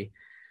slowly,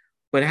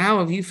 but how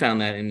have you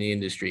found that in the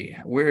industry?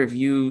 Where have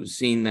you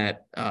seen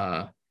that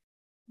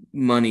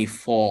money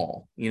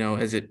fall?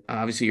 Has it,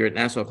 obviously you're at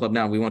Nassau Club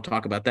now, we won't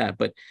talk about that,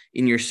 but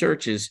in your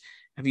searches,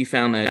 have you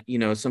found that,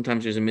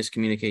 sometimes there's a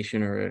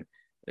miscommunication or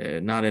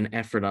not an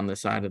effort on the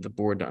side of the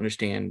board to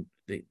understand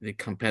the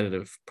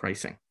competitive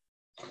pricing?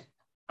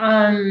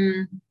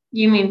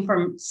 You mean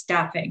from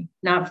staffing,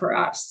 not for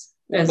us?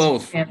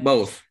 Both.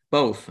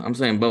 I'm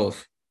saying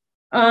both.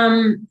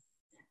 Um,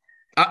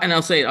 And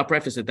I'll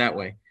preface it that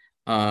way.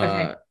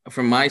 okay.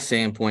 From my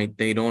standpoint,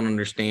 they don't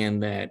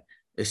understand that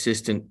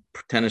assistant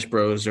tennis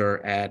pros are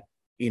at,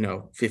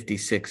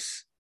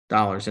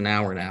 $56 an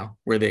hour now,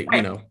 where they,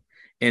 Right.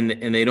 and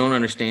they don't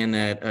understand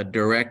that a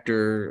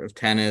director of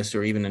tennis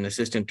or even an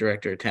assistant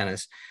director of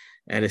tennis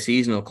at a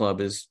seasonal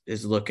club is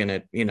looking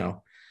at,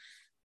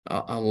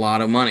 a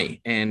lot of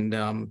money.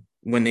 And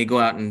when they go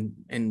out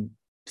and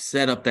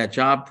set up that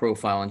job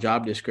profile and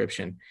job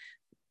description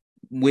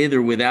with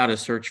or without a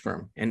search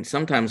firm. And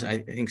sometimes I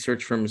think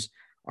search firms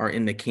are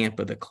in the camp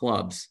of the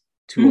clubs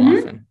too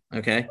often.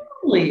 Okay.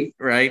 Totally.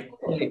 Right.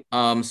 Totally.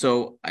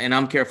 So, and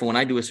I'm careful when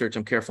I do a search,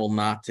 I'm careful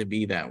not to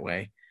be that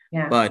way,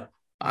 Yeah. but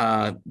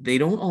they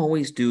don't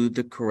always do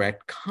the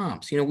correct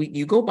comps.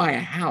 You go buy a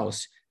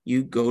house,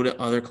 you go to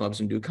other clubs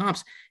and do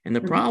comps. And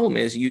the problem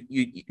is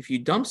if you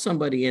dump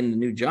somebody in the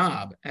new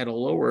job at a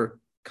lower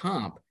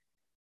comp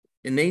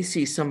and they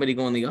see somebody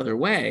going the other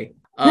way,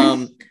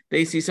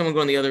 they see someone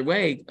going the other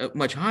way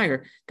much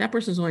higher, that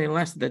person's only going to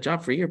last at that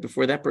job for a year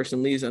before that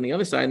person leaves on the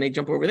other side and they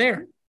jump over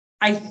there.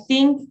 I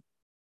think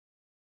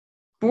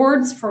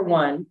boards for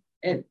one,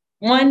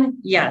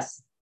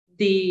 yes,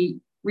 the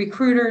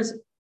recruiters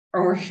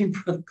are working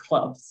for the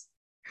clubs,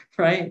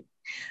 right?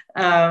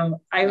 I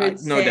would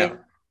say, no doubt.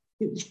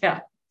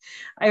 Yeah,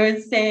 I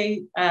would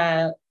say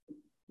the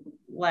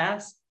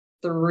last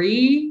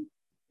three,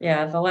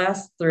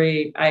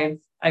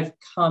 I've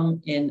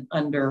come in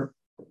under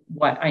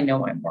what I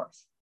know I'm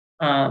worth,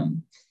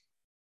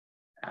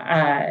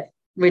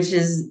 which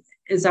is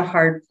a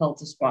hard pill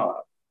to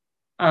swallow.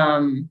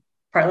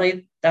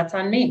 Partly that's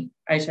on me.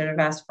 I should have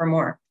asked for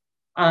more.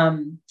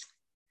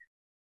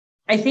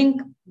 I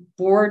think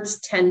boards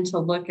tend to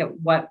look at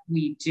what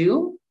we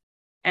do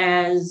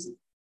as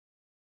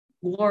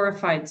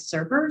glorified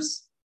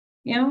servers,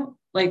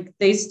 like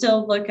they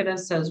still look at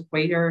us as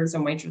waiters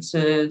and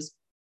waitresses,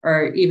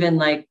 or even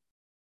like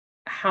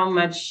how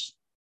much,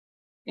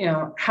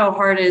 how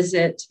hard is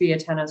it to be a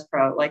tennis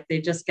pro? Like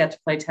they just get to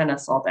play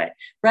tennis all day,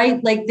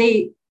 right? Like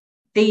they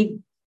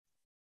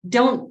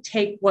don't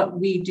take what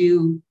we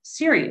do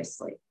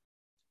seriously.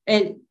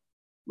 And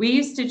we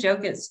used to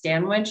joke at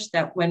Stanwich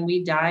that when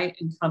we die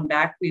and come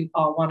back, we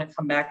all want to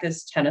come back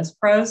as tennis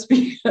pros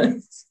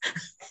because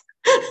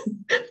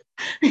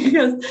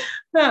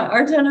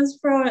our tennis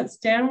pro at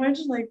Stanwich,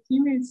 like he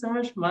made so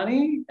much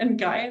money, and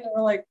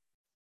we're like,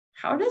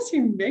 how does he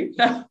make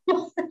that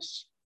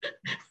much?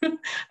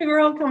 We're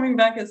all coming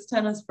back as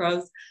tennis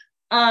pros.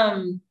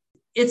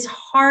 It's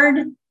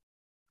hard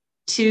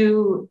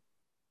to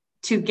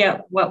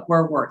get what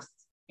we're worth.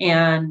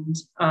 And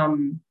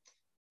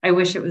I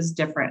wish it was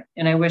different.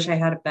 And I wish I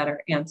had a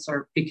better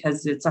answer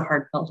because it's a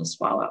hard pill to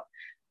swallow.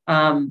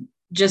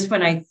 Just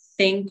when I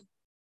think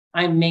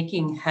I'm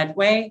making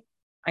headway,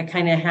 I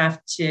kind of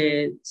have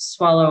to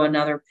swallow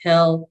another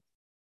pill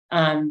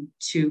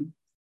to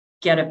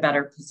get a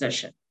better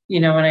position. You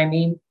know what I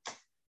mean?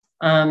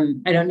 I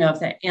don't know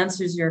if that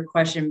answers your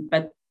question,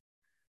 but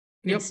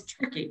It's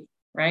tricky,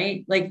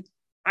 right? Like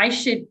I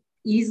should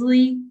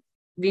easily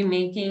be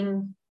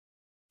making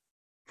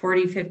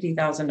 $40,000,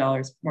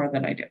 $50,000 more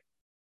than I do.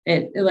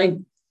 Like,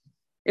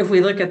 if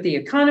we look at the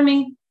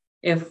economy,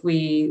 if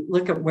we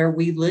look at where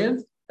we live,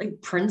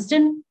 like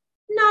Princeton,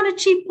 not a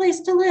cheap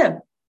place to live,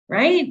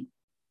 right?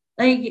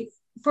 Like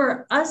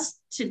for us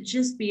to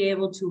just be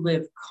able to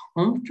live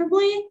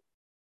comfortably,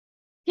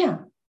 yeah,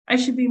 I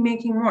should be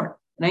making more.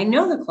 And I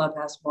know the club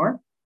has more.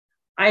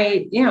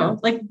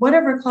 Like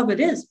whatever club it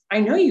is,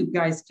 I know you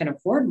guys can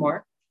afford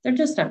more. They're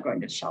just not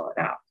going to shell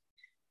it out.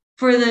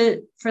 For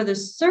the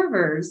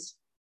servers,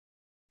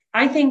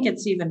 I think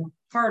it's even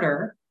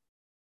harder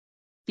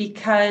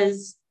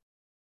because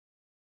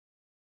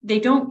they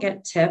don't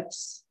get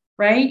tips,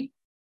 right?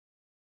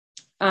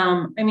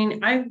 I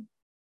mean,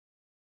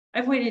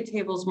 I've waited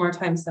tables more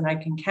times than I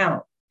can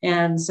count.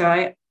 And so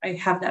I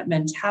have that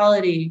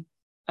mentality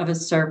of a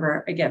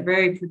server. I get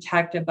very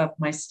protective of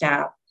my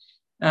staff,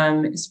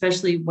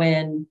 especially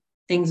when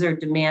things are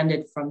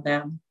demanded from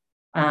them,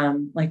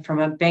 like from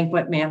a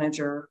banquet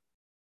manager.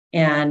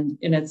 And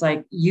it's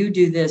like, you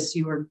do this,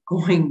 you are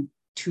going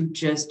to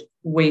just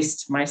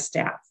waste my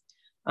staff,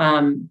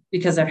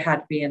 because I've had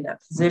to be in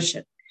that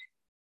position.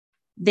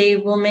 They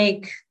will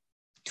make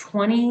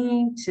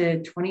 $20 to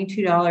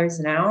 $22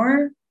 an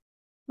hour.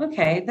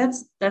 Okay,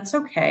 that's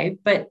okay,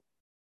 but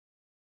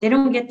they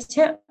don't get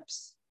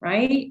tips,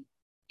 right?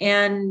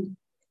 And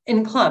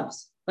in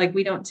clubs, like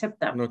we don't tip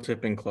them. No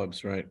tip in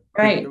clubs, right?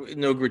 Right.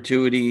 No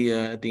gratuity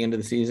at the end of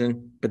the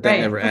season, but that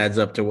Right. never adds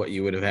up to what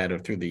you would have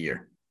had through the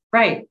year.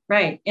 Right.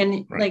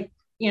 And Right. like,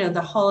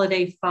 the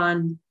holiday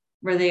fund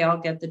where they all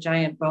get the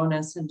giant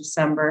bonus in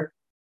December.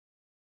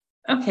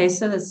 Okay,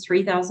 so that's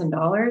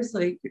 $3,000.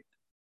 Like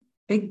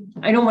big,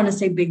 I don't want to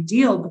say big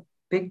deal, but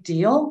big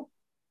deal.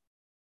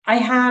 I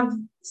have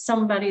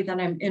somebody that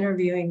I'm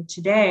interviewing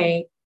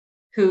today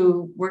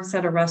who works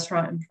at a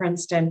restaurant in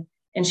Princeton,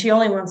 and she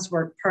only wants to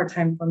work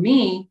part-time for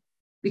me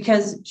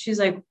because she's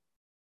like,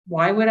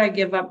 why would I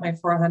give up my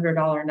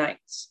 $400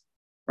 nights?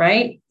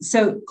 Right.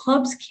 So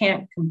clubs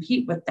can't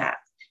compete with that.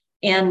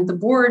 And the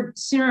board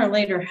sooner or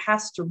later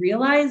has to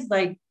realize,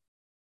 like,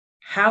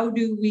 how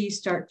do we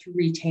start to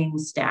retain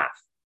staff?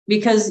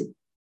 Because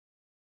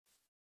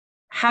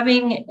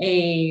having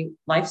a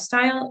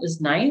lifestyle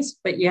is nice,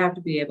 but you have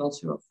to be able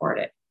to afford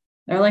it.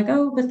 They're like,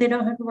 oh, but they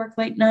don't have to work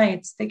late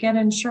nights. They get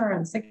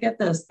insurance. They get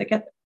this,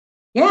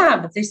 yeah,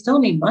 but they still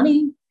need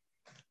money.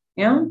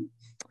 Yeah.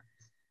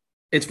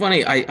 It's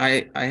funny.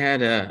 I've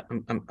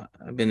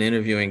been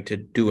interviewing to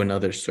do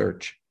another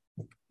search.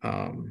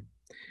 And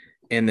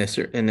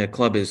the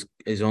club is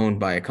owned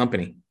by a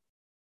company,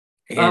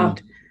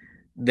 and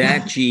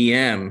that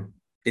GM,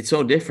 it's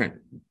so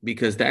different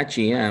because that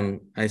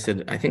GM, I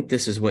said, I think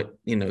this is what,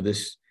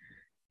 this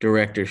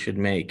director should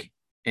make.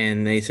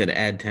 And they said,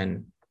 add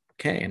 10K.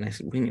 And I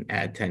said, we need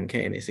add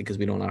 10K. And they said, because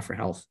we don't offer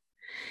health.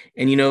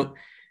 And,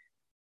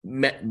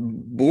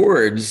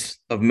 boards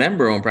of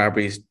member-owned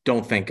properties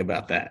don't think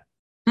about that.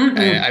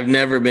 I've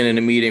never been in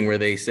a meeting where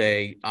they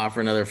say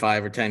offer another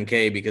 5 or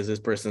 10K because this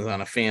person's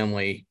on a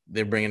family.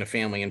 They're bringing a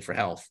family in for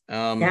health.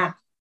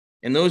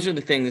 And those are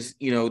the things,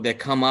 that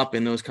come up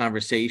in those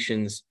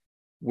conversations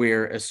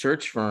where a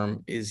search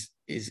firm is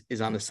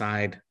on the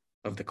side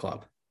of the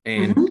club.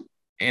 And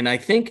I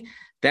think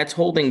that's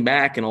holding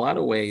back in a lot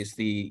of ways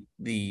the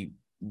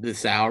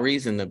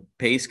salaries and the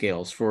pay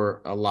scales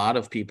for a lot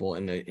of people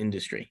in the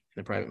industry, in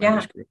the private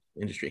members group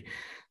industry.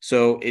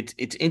 So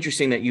it's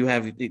interesting that you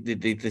have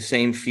the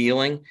same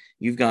feeling.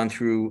 You've gone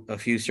through a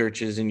few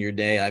searches in your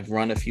day. I've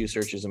run a few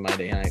searches in my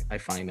day, and I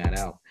find that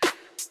out.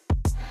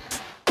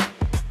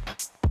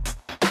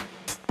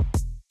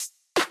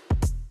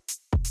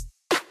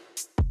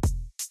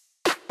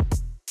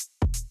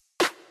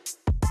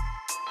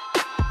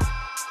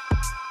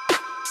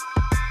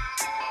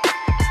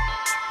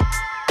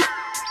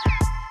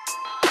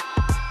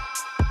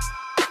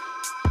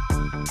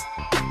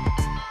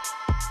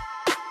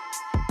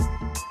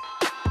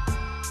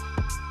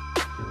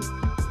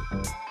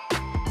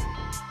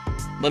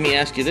 Let me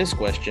ask you this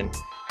question.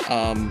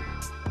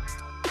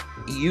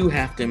 You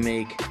have to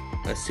make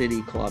a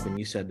city club, and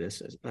you said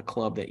this, as a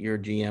club that you're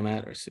GM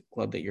at, or a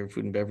club that you're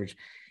food and beverage.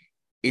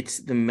 It's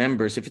the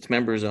members, if it's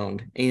members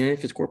owned, and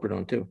if it's corporate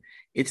owned too,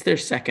 it's their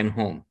second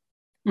home.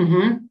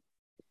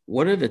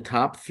 What are the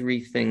top 3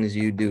 things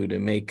you do to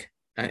make,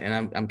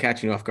 and I'm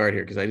catching you off guard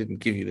here because I didn't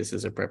give you this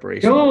as a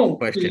preparation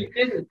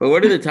question, but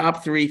what are the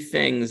top 3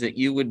 things that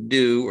you would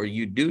do, or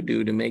you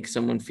do to make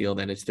someone feel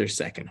that it's their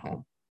second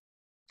home?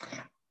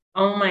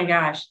 Oh my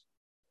gosh.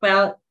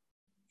 Well,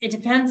 it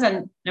depends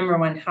on, number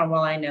one, how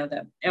well I know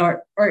them,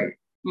 or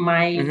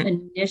my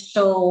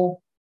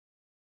initial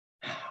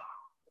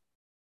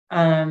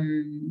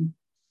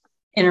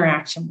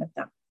interaction with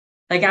them.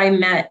 Like, I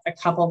met a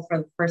couple for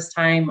the first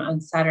time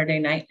on Saturday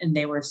night, and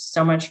they were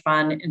so much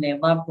fun, and they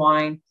love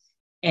wine.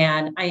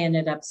 And I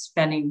ended up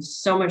spending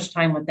so much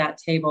time with that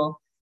table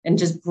and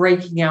just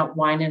breaking out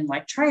wine and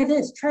like, try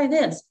this,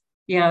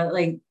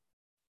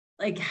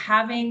 like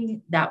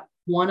having that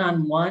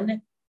one-on-one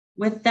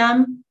with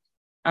them,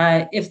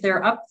 if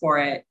they're up for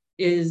it,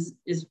 is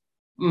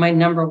my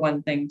number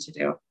one thing to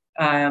do.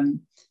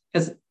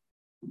 Because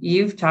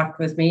you've talked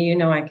with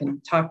me, I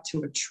can talk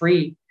to a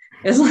tree.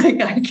 It's like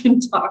I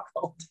can talk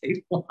all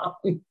day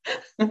long.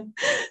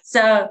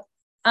 So,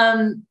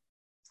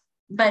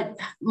 but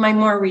my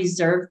more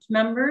reserved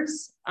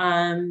members,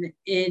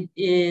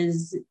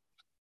 it's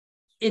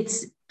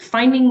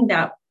finding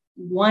that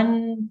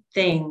one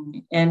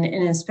thing, and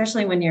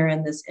especially when you're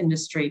in this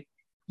industry,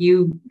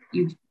 you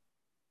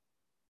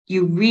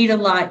read a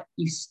lot,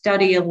 you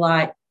study a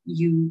lot,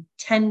 you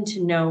tend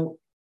to know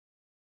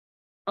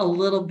a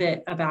little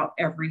bit about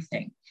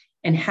everything,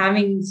 and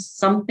having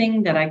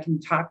something that I can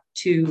talk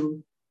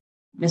to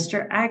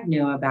Mr.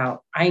 Agnew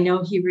about. I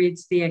know he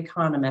reads The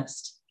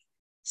Economist,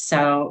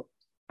 so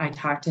I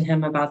talk to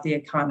him about The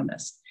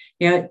Economist.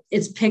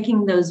 It's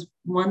picking those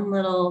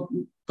the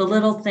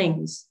little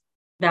things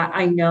that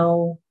I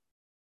know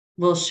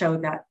will show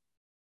that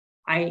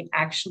I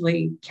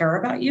actually care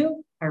about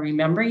you. I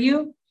remember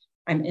you.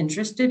 I'm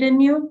interested in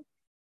you.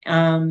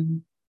 I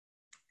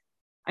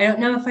don't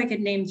know if I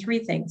could name 3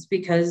 things,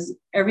 because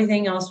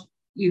everything else,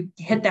 you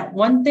hit that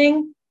one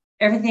thing,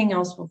 everything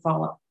else will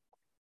follow.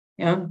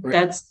 Right.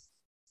 That's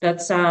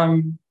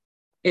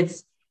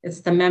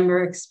it's the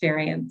member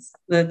experience.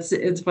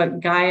 It's what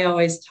Guy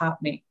always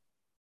taught me.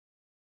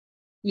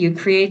 You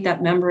create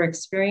that member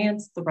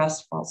experience, the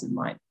rest falls in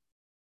line.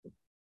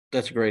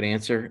 That's a great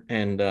answer.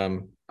 And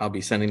I'll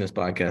be sending this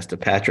podcast to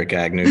Patrick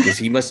Agnew, because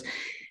he must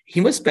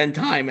spend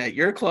time at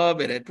your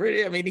club and at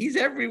Pretty. I mean, he's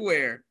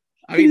everywhere.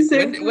 He's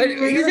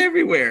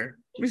everywhere.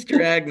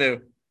 Mr. Agnew.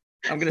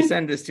 I'm going to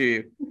send this to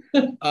you.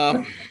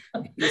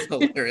 He's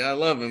hilarious. I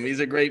love him. He's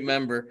a great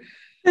member.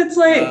 It's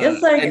like,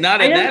 and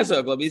not at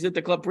Nassau Club. He's at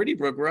the Club Pretty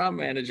Brook, where I'm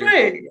manager.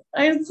 Right.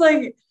 It's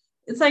like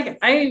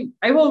I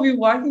will be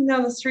walking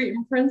down the street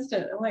in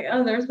Princeton. I'm like,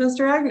 oh, there's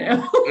Mr.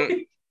 Agnew.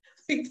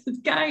 Like, this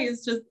guy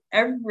is just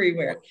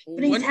everywhere.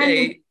 But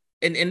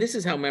and this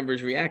is how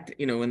members react,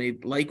 when they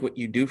like what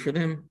you do for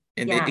them,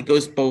 and Yeah. it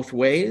goes both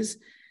ways.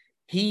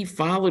 He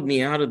followed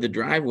me out of the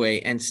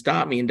driveway and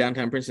stopped me in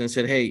downtown Princeton and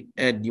said, "Hey,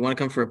 Ed, you want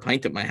to come for a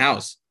pint at my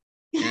house?"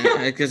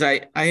 Because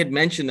I had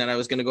mentioned that I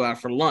was going to go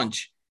out for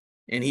lunch,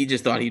 and he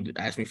just thought he'd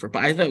ask me for a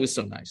pint. I thought it was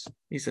so nice.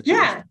 He's such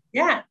a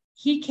Yeah.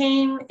 He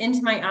came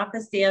into my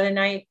office the other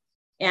night,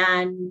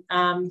 and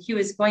he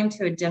was going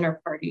to a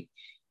dinner party,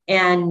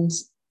 and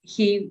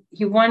he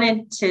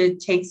wanted to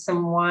take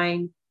some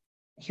wine.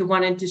 He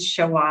wanted to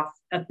show off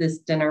at this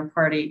dinner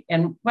party,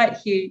 and what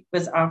he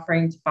was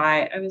offering to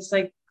buy, I was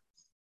like,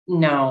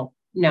 no,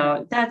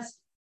 that's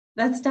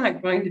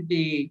not going to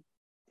be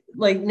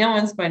like, no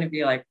one's going to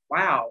be like,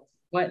 wow,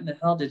 what in the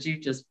hell did you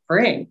just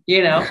bring?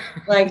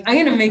 Like, I'm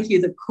going to make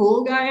you the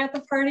cool guy at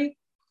the party.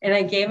 And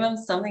I gave him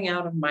something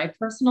out of my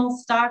personal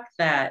stock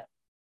that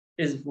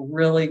is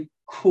really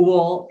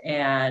cool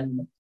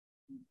and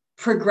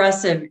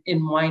progressive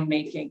in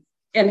winemaking.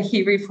 And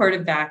he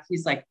reported back,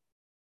 he's like,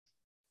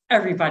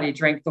 everybody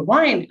drank the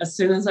wine as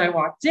soon as I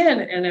walked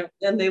in,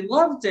 and they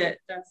loved it.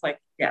 And it's like,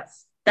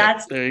 yes,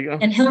 there you go.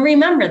 And he'll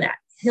remember that.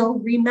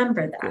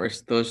 Of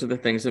course, those are the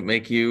things that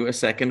make you a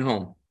second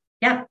home.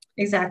 Yeah,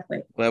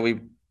 exactly. Glad we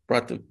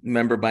brought the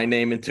member by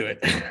name into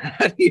it.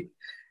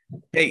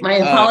 Hey, my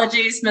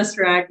apologies,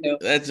 Mr. Agnew.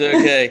 That's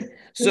okay.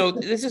 So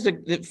this is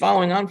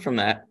following on from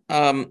that.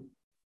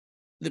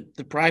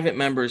 The private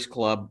members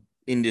club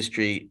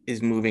industry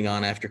is moving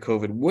on after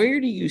COVID. Where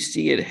do you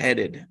see it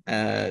headed?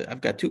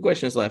 I've got two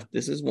questions left.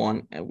 This is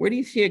one. Where do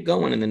you see it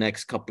going in the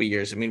next couple of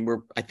years? I mean,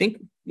 I think,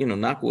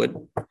 knock wood,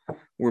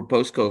 we're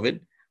post-COVID.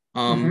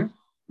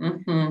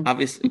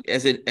 Obviously,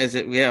 as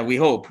it, we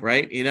hope,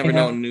 right? You never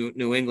know.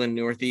 New England,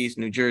 Northeast,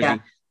 New Jersey,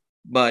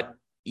 but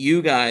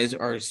you guys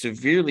are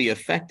severely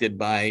affected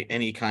by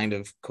any kind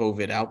of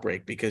COVID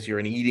outbreak because you're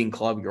an eating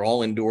club. You're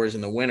all indoors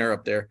in the winter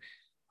up there.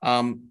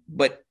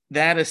 But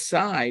that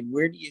aside,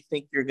 where do you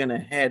think you're going to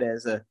head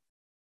as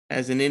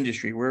an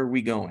industry? Where are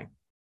we going?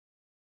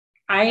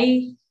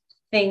 I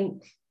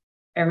think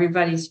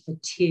everybody's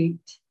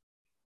fatigued,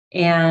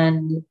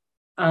 and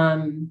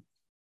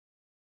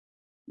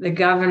the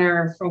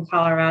governor from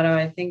Colorado,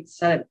 I think,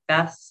 said it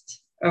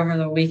best over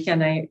the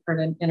weekend. I heard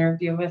an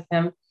interview with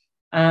him.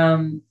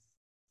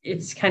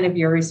 It's kind of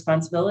your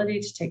responsibility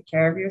to take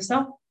care of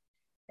yourself.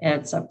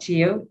 It's up to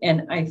you.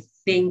 And I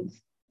think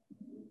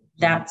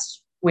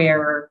that's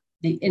where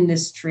the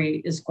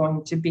industry is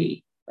going to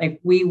be.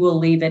 Like, we will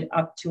leave it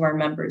up to our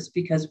members,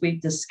 because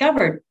we've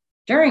discovered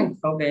during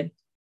COVID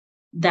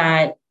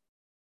that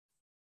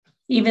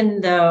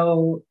even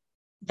though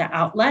the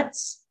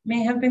outlets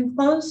may have been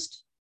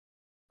closed,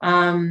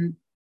 some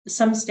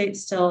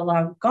states still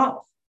allow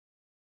golf.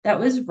 That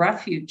was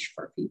refuge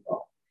for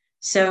people.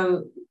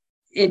 So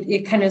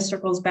it kind of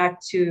circles back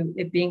to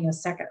it being a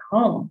second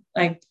home.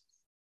 Like,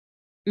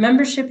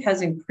 membership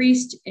has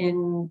increased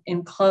in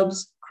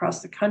clubs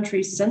across the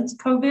country since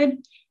COVID.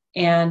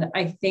 And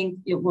I think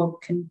it will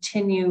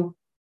continue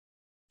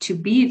to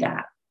be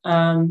that,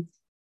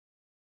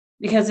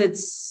 because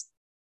it's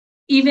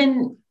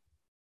even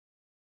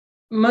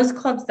most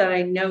clubs that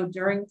I know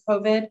during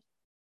COVID,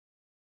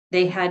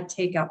 they had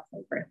takeout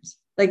programs.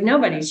 Like,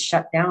 nobody's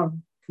shut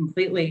down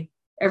completely.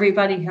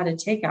 Everybody had a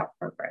takeout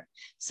program.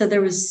 So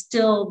there was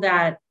still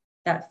that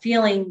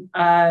feeling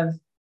of,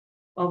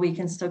 well, we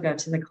can still go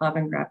to the club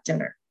and grab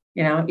dinner,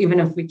 even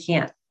if we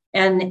can't.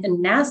 And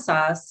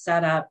Nassau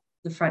set up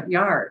the front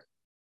yard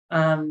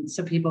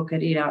so people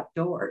could eat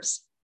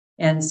outdoors.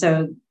 And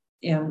so,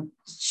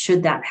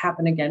 should that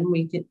happen again,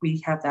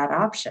 we have that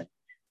option.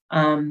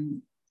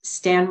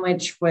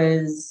 Stanwich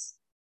was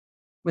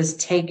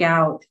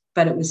takeout,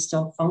 but it was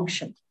still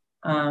function.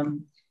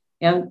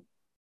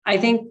 I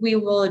think we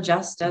will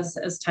adjust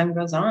as time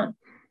goes on.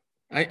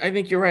 I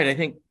think you're right. I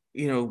think,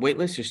 wait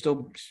lists are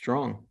still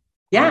strong.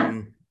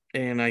 Yeah.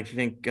 And I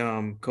think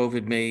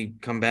COVID may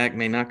come back,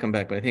 may not come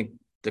back, but I think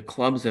the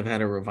clubs have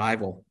had a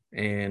revival.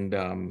 And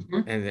and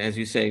as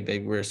you say, they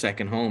were a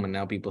second home, and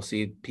now people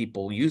see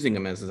people using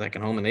them as a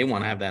second home, and they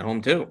want to have that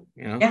home too,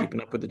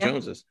 keeping up with the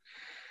Joneses.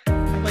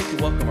 I'd like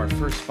to welcome our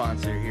first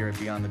sponsor here at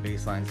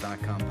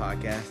BeyondTheBaselines.com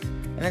podcast,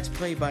 and that's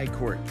Play by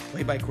Court,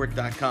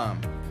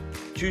 playbycourt.com.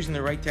 Choosing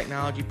the right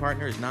technology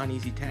partner is not an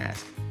easy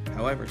task.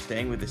 However,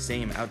 staying with the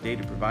same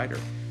outdated provider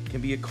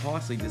can be a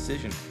costly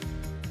decision.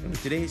 And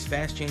with today's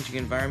fast-changing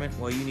environment,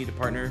 you need a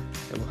partner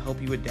that will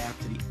help you adapt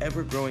to the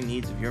ever-growing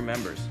needs of your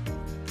members.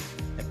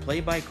 At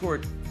Play by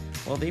Court,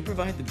 they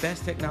provide the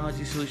best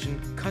technology solution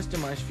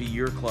customized for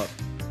your club.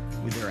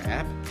 With their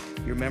app,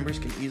 your members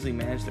can easily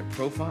manage their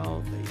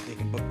profile, they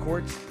can book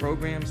courts,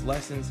 programs,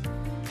 lessons.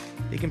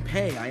 They can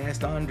pay. I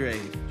asked Andre,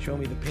 show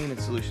me the payment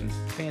solutions.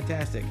 It's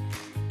fantastic.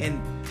 And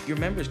your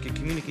members can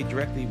communicate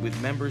directly with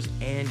members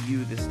and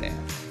you, the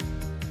staff.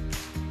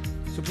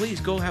 So please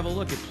go have a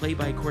look at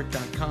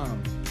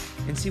playbycourt.com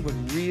and see what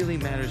really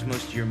matters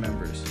most to your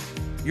members.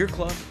 Your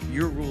club,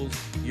 your rules,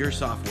 your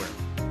software.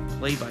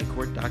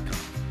 Playbycourt.com.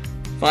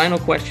 Final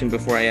question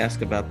before I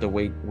ask about the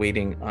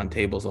waiting on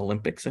tables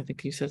Olympics. I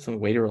think you said some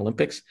waiter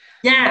Olympics.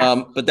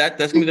 Yeah. But that's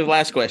going to be the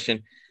last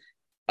question.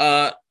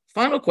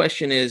 final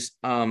question is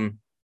about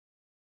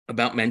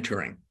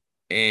mentoring.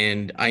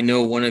 And I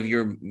know one of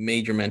your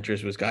major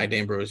mentors was Guy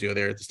D'Ambrosio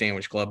there at the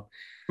Stanwich Club.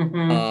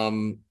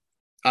 Mm-hmm.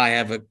 I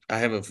have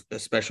a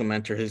special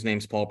mentor. His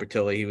name's Paul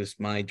Pertilli. He was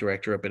my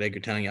director up at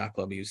Edgartown Yacht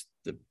Club. He was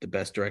the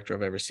best director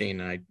I've ever seen,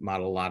 and I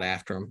model a lot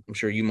after him. I'm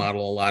sure you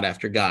model a lot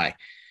after Guy.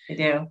 I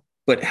do.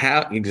 But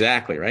how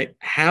exactly, right?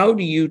 How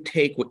do you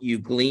take what you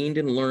gleaned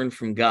and learned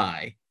from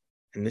Guy,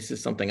 and this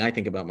is something I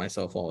think about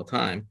myself all the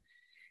time,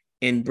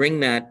 and bring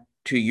that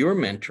to your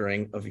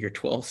mentoring of your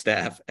 12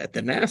 staff at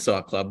the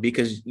Nassau Club?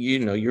 Because,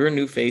 you're a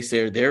new face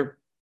there. They're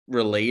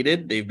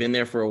related. They've been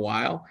there for a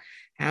while.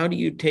 How do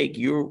you take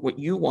what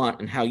you want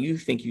and how you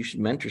think you should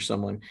mentor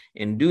someone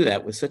and do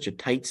that with such a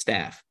tight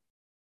staff?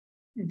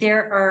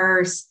 There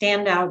are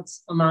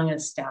standouts among a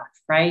staff,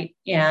 right?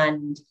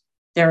 And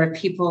there are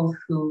people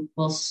who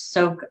will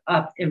soak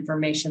up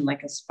information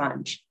like a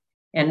sponge.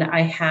 And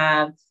I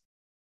have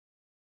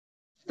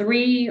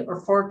 3 or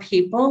 4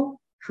 people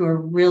who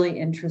are really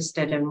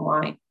interested in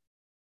wine.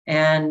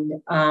 And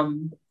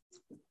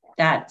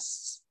that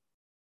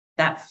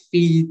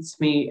feeds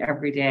me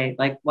every day.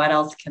 Like, what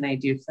else can I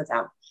do for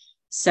them?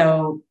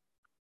 So,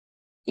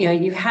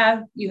 you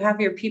have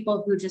your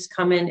people who just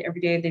come in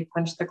every day, they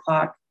punch the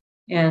clock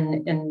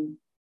and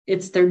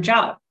it's their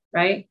job,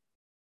 right?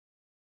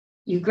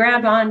 You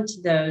grab on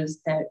to those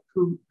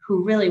who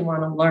really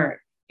want to learn,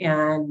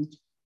 and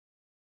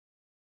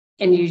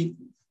you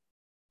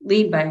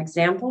lead by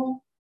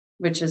example,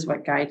 which is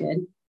what Guy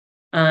did.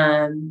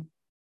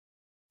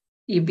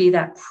 You be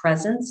that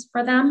presence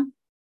for them,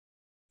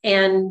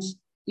 and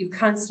you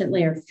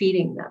constantly are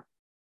feeding them.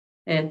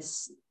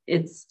 It's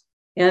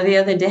the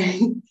other day,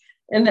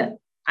 and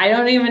I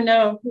don't even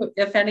know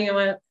if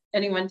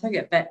anyone took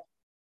it, but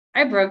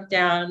I broke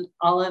down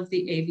all of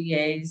the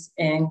AVAs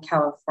in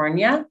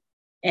California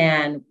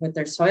and with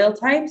their soil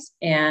types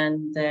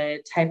and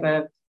the type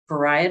of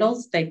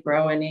varietals they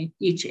grow in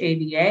each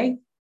AVA.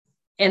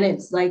 And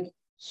it's like,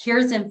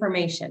 here's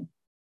information.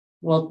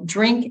 We'll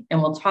drink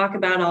and we'll talk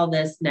about all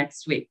this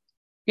next week.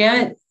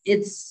 Yeah,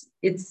 it's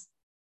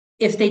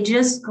if they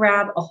just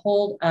grab a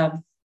hold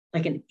of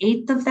like an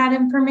eighth of that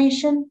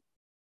information,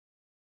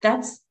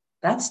 that's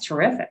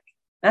terrific.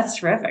 That's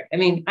terrific. I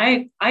mean,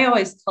 I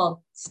always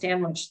call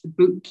Stanwich the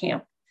boot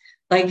camp.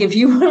 Like, if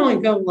you want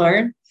to go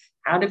learn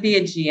how to be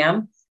a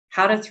GM,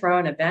 how to throw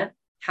an event,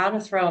 how to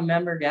throw a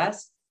member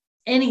guest,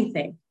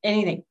 anything,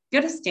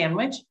 go to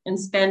Stanwich and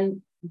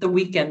spend the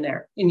weekend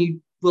there, and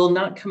you will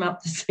not come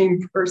out the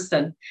same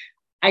person.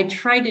 I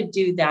try to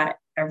do that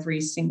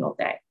every single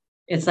day.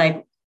 It's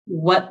like,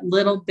 what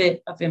little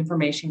bit of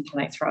information can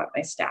I throw at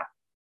my staff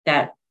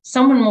that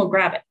someone will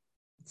grab it?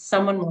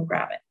 Someone will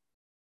grab it.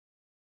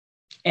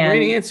 And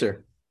great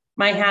answer.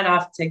 My hat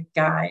off to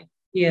Guy.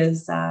 He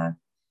is, there's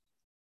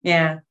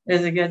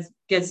a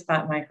good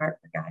spot in my heart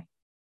for Guy.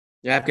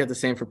 Yeah, I've got the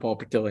same for Paul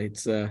Pertilli.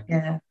 It's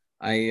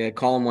I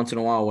call him once in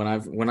a while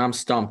when I'm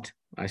stumped.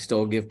 I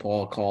still give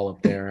Paul a call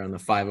up there on the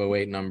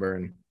 508 number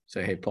and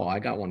say, "Hey, Paul, I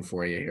got one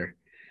for you here."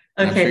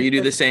 Okay. I'm sure you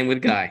do the same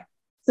with Guy.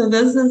 So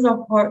this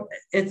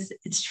is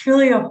it's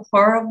truly a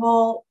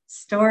horrible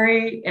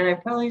story, and I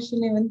probably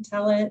shouldn't even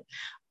tell it.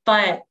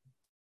 But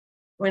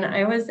when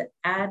I was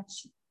at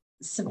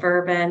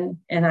Suburban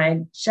and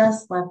I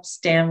just left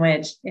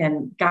Stanwich,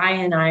 and Guy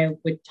and I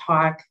would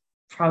talk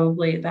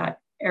probably about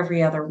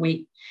every other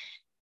week,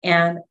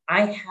 and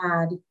I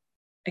had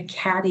a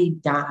caddy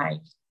die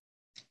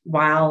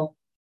while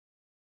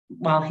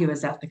he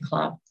was at the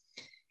club.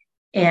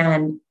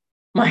 And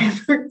my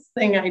first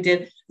thing I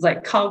did was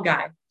like, call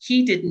Guy.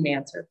 He didn't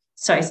answer.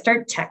 So I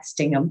start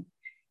texting him,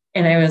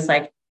 and I was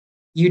like,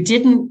 "You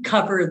didn't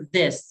cover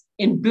this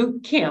in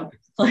boot camp.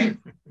 Like,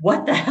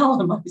 what the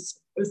hell am I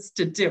supposed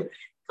to do?"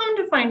 Come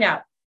to find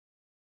out,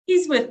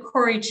 he's with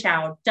Corey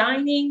Chow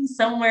dining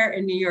somewhere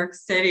in New York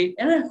City.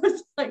 And I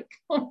was like,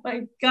 oh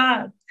my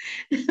God,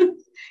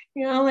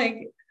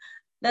 like,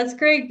 that's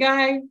great,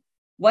 Guy.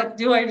 What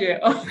do I do?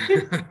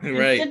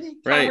 Right.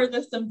 Didn't cover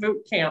this in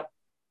boot camp.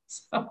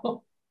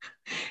 So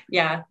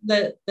yeah,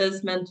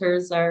 those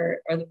mentors are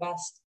the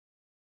best.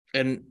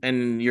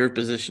 And your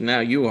position now,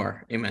 you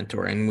are a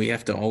mentor, and we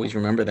have to always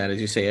remember that. As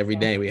you say, every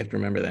day we have to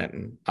remember that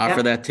and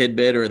offer that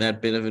tidbit or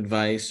that bit of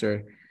advice,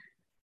 or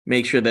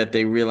make sure that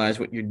they realize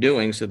what you're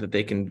doing so that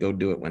they can go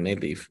do it when they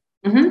leave.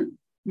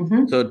 Mm-hmm.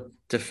 Mm-hmm. So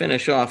to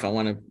finish off, I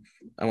want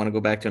to go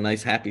back to a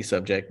nice happy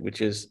subject,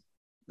 which is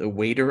the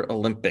Waiter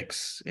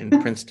Olympics in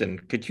Princeton.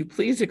 Could you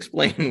please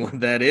explain what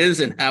that is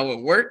and how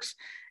it works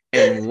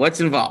and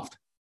what's involved?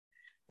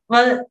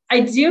 Well,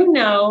 I do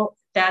know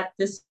that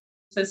this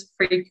was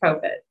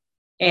pre-COVID,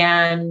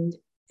 and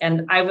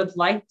I would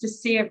like to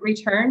see it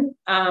return.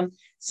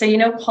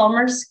 So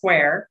Palmer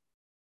Square,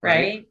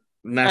 right?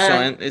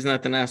 Nassau Inn, isn't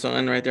that the Nassau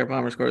Inn right there,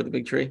 Palmer Square, the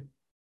big tree?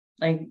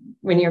 Like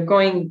when you're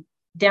going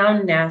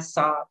down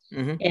Nassau,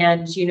 mm-hmm.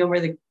 and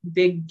where the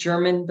big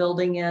German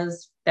building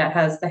is that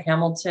has the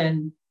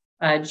Hamilton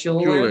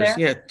jeweler there?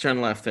 Yeah, turn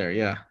left there,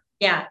 yeah.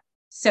 Yeah,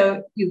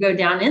 so you go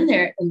down in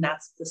there, and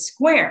that's the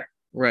square.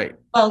 Right.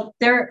 Well,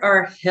 there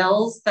are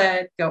hills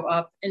that go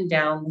up and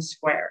down the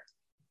square.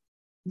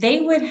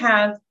 They would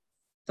have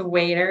the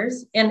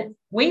waiters, and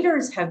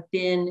waiters have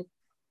been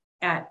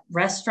at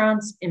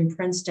restaurants in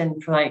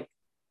Princeton for like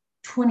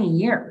 20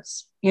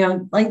 years,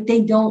 like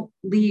they don't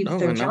leave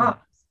their jobs.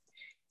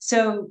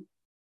 So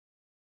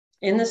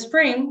in the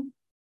spring,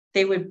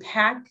 they would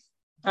pack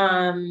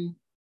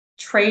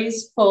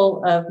trays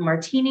full of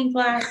martini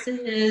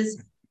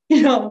glasses,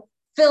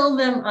 fill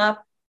them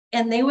up,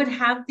 and they would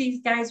have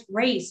these guys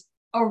race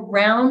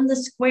around the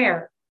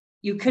square.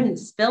 You couldn't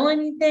spill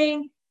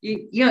anything.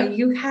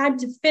 You had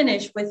to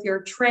finish with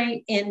your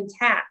tray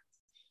intact.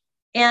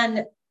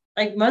 And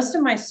like most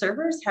of my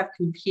servers have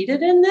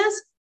competed in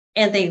this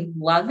and they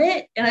love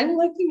it. And I'm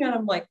looking at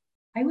them like,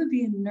 I would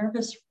be a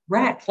nervous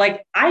wreck.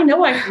 Like, I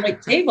know I can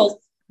wait tables,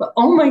 but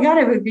oh my God,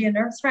 I would be a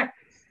nervous wreck.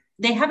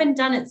 They haven't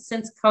done it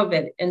since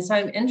COVID. And so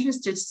I'm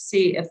interested to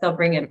see if they'll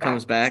bring it back.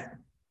 Comes back.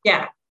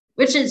 Yeah,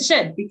 which it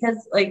should,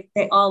 because like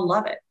they all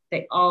love it.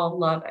 They all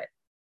love it,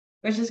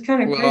 which is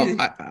kind of crazy.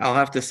 I'll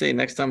have to say,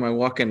 next time I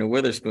walk into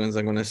Witherspoon's,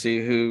 I'm going to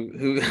see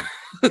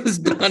who's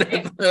done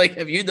it. Like,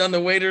 have you done the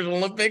Waiters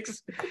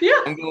Olympics?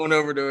 Yeah. I'm going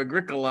over to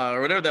Agricola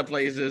or whatever that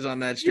place is on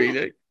that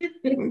street.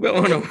 I'm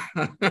going over.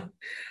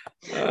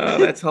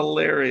 That's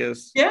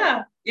hilarious.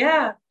 Yeah.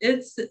 One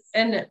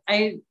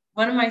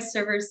of my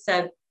servers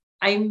said,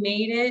 I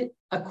made it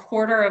a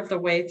quarter of the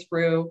way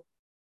through.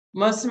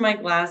 Most of my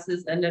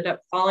glasses ended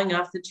up falling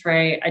off the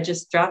tray. I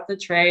just dropped the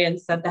tray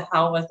and said, the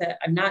hell with it.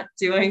 I'm not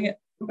doing it.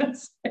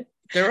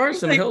 There are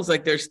some hills,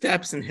 like there's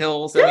steps and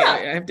hills. Yeah.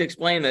 I have to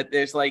explain that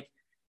there's like,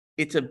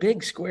 it's a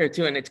big square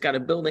too, and it's got a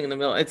building in the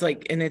middle. It's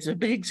like, and it's a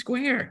big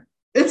square.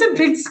 It's a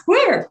big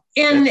square.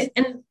 And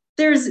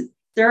there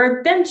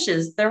are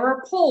benches, there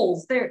are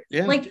poles,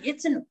 like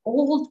it's an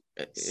old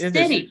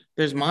city.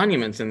 There's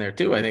monuments in there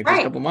too. I think there's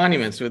a couple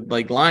monuments with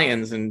like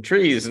lions and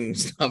trees and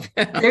stuff.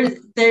 There's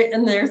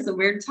the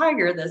weird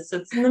tiger that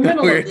sits in the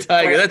middle. Weird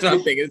tiger. That's what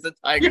I'm thinking. It's a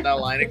tiger, not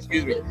a lion.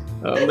 Excuse me.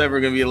 I'm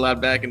never going to be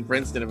allowed back in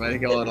Princeton if I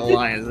call it a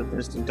lion. It's the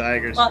Princeton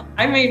Tigers. Well,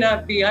 I may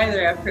not be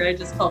either after I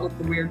just called it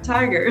the weird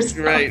tigers.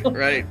 So.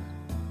 Right.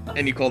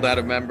 And you called out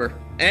a member.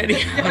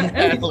 Anyhow,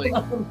 Natalie.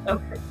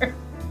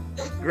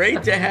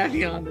 Great to have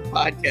you on the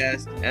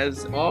podcast.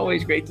 As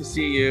always, great to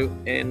see you.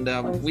 And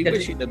we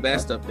wish you the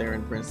best up there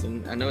in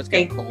Princeton. I know it's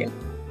getting cold.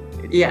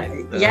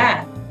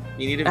 Yeah.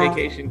 You need a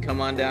vacation, come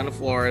on down to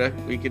Florida.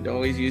 We could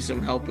always use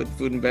some help with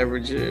food and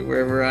beverage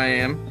wherever I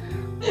am.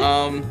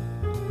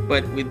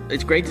 But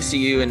it's great to see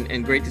you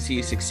and great to see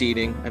you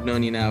succeeding. I've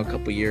known you now a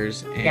couple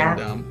years.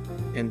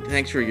 And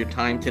thanks for your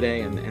time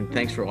today. And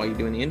thanks for all you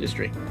do in the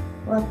industry.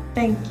 Well,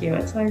 thank you.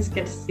 It's always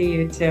good to see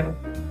you too.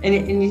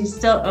 And you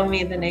still owe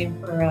me the name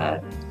for a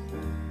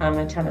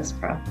tennis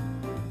pro.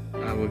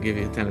 I will give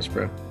you a tennis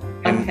pro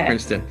in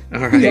Princeton.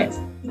 All right. Yes.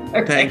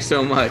 Okay. Thanks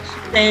so much.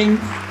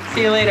 Thanks.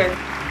 See you later.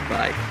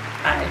 Bye.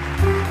 Bye.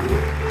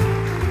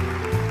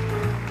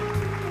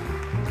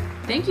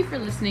 Thank you for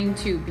listening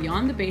to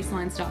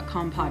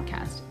BeyondTheBaselines.com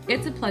podcast.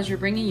 It's a pleasure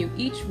bringing you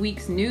each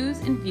week's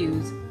news and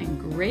views and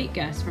great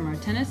guests from our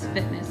tennis,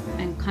 fitness,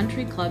 and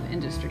country club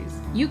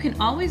industries. You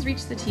can always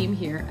reach the team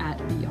here at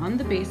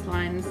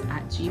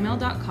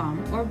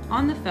BeyondTheBaselines@gmail.com or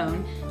on the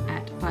phone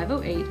at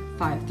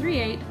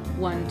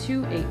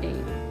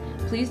 508-538-1288.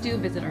 Please do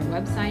visit our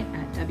website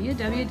at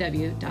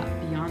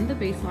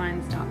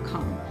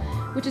www.beyondthebaselines.com,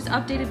 which is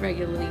updated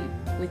regularly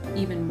with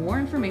even more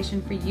information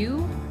for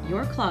you,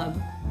 your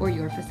club, or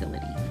your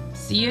facility.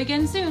 See you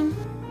again soon.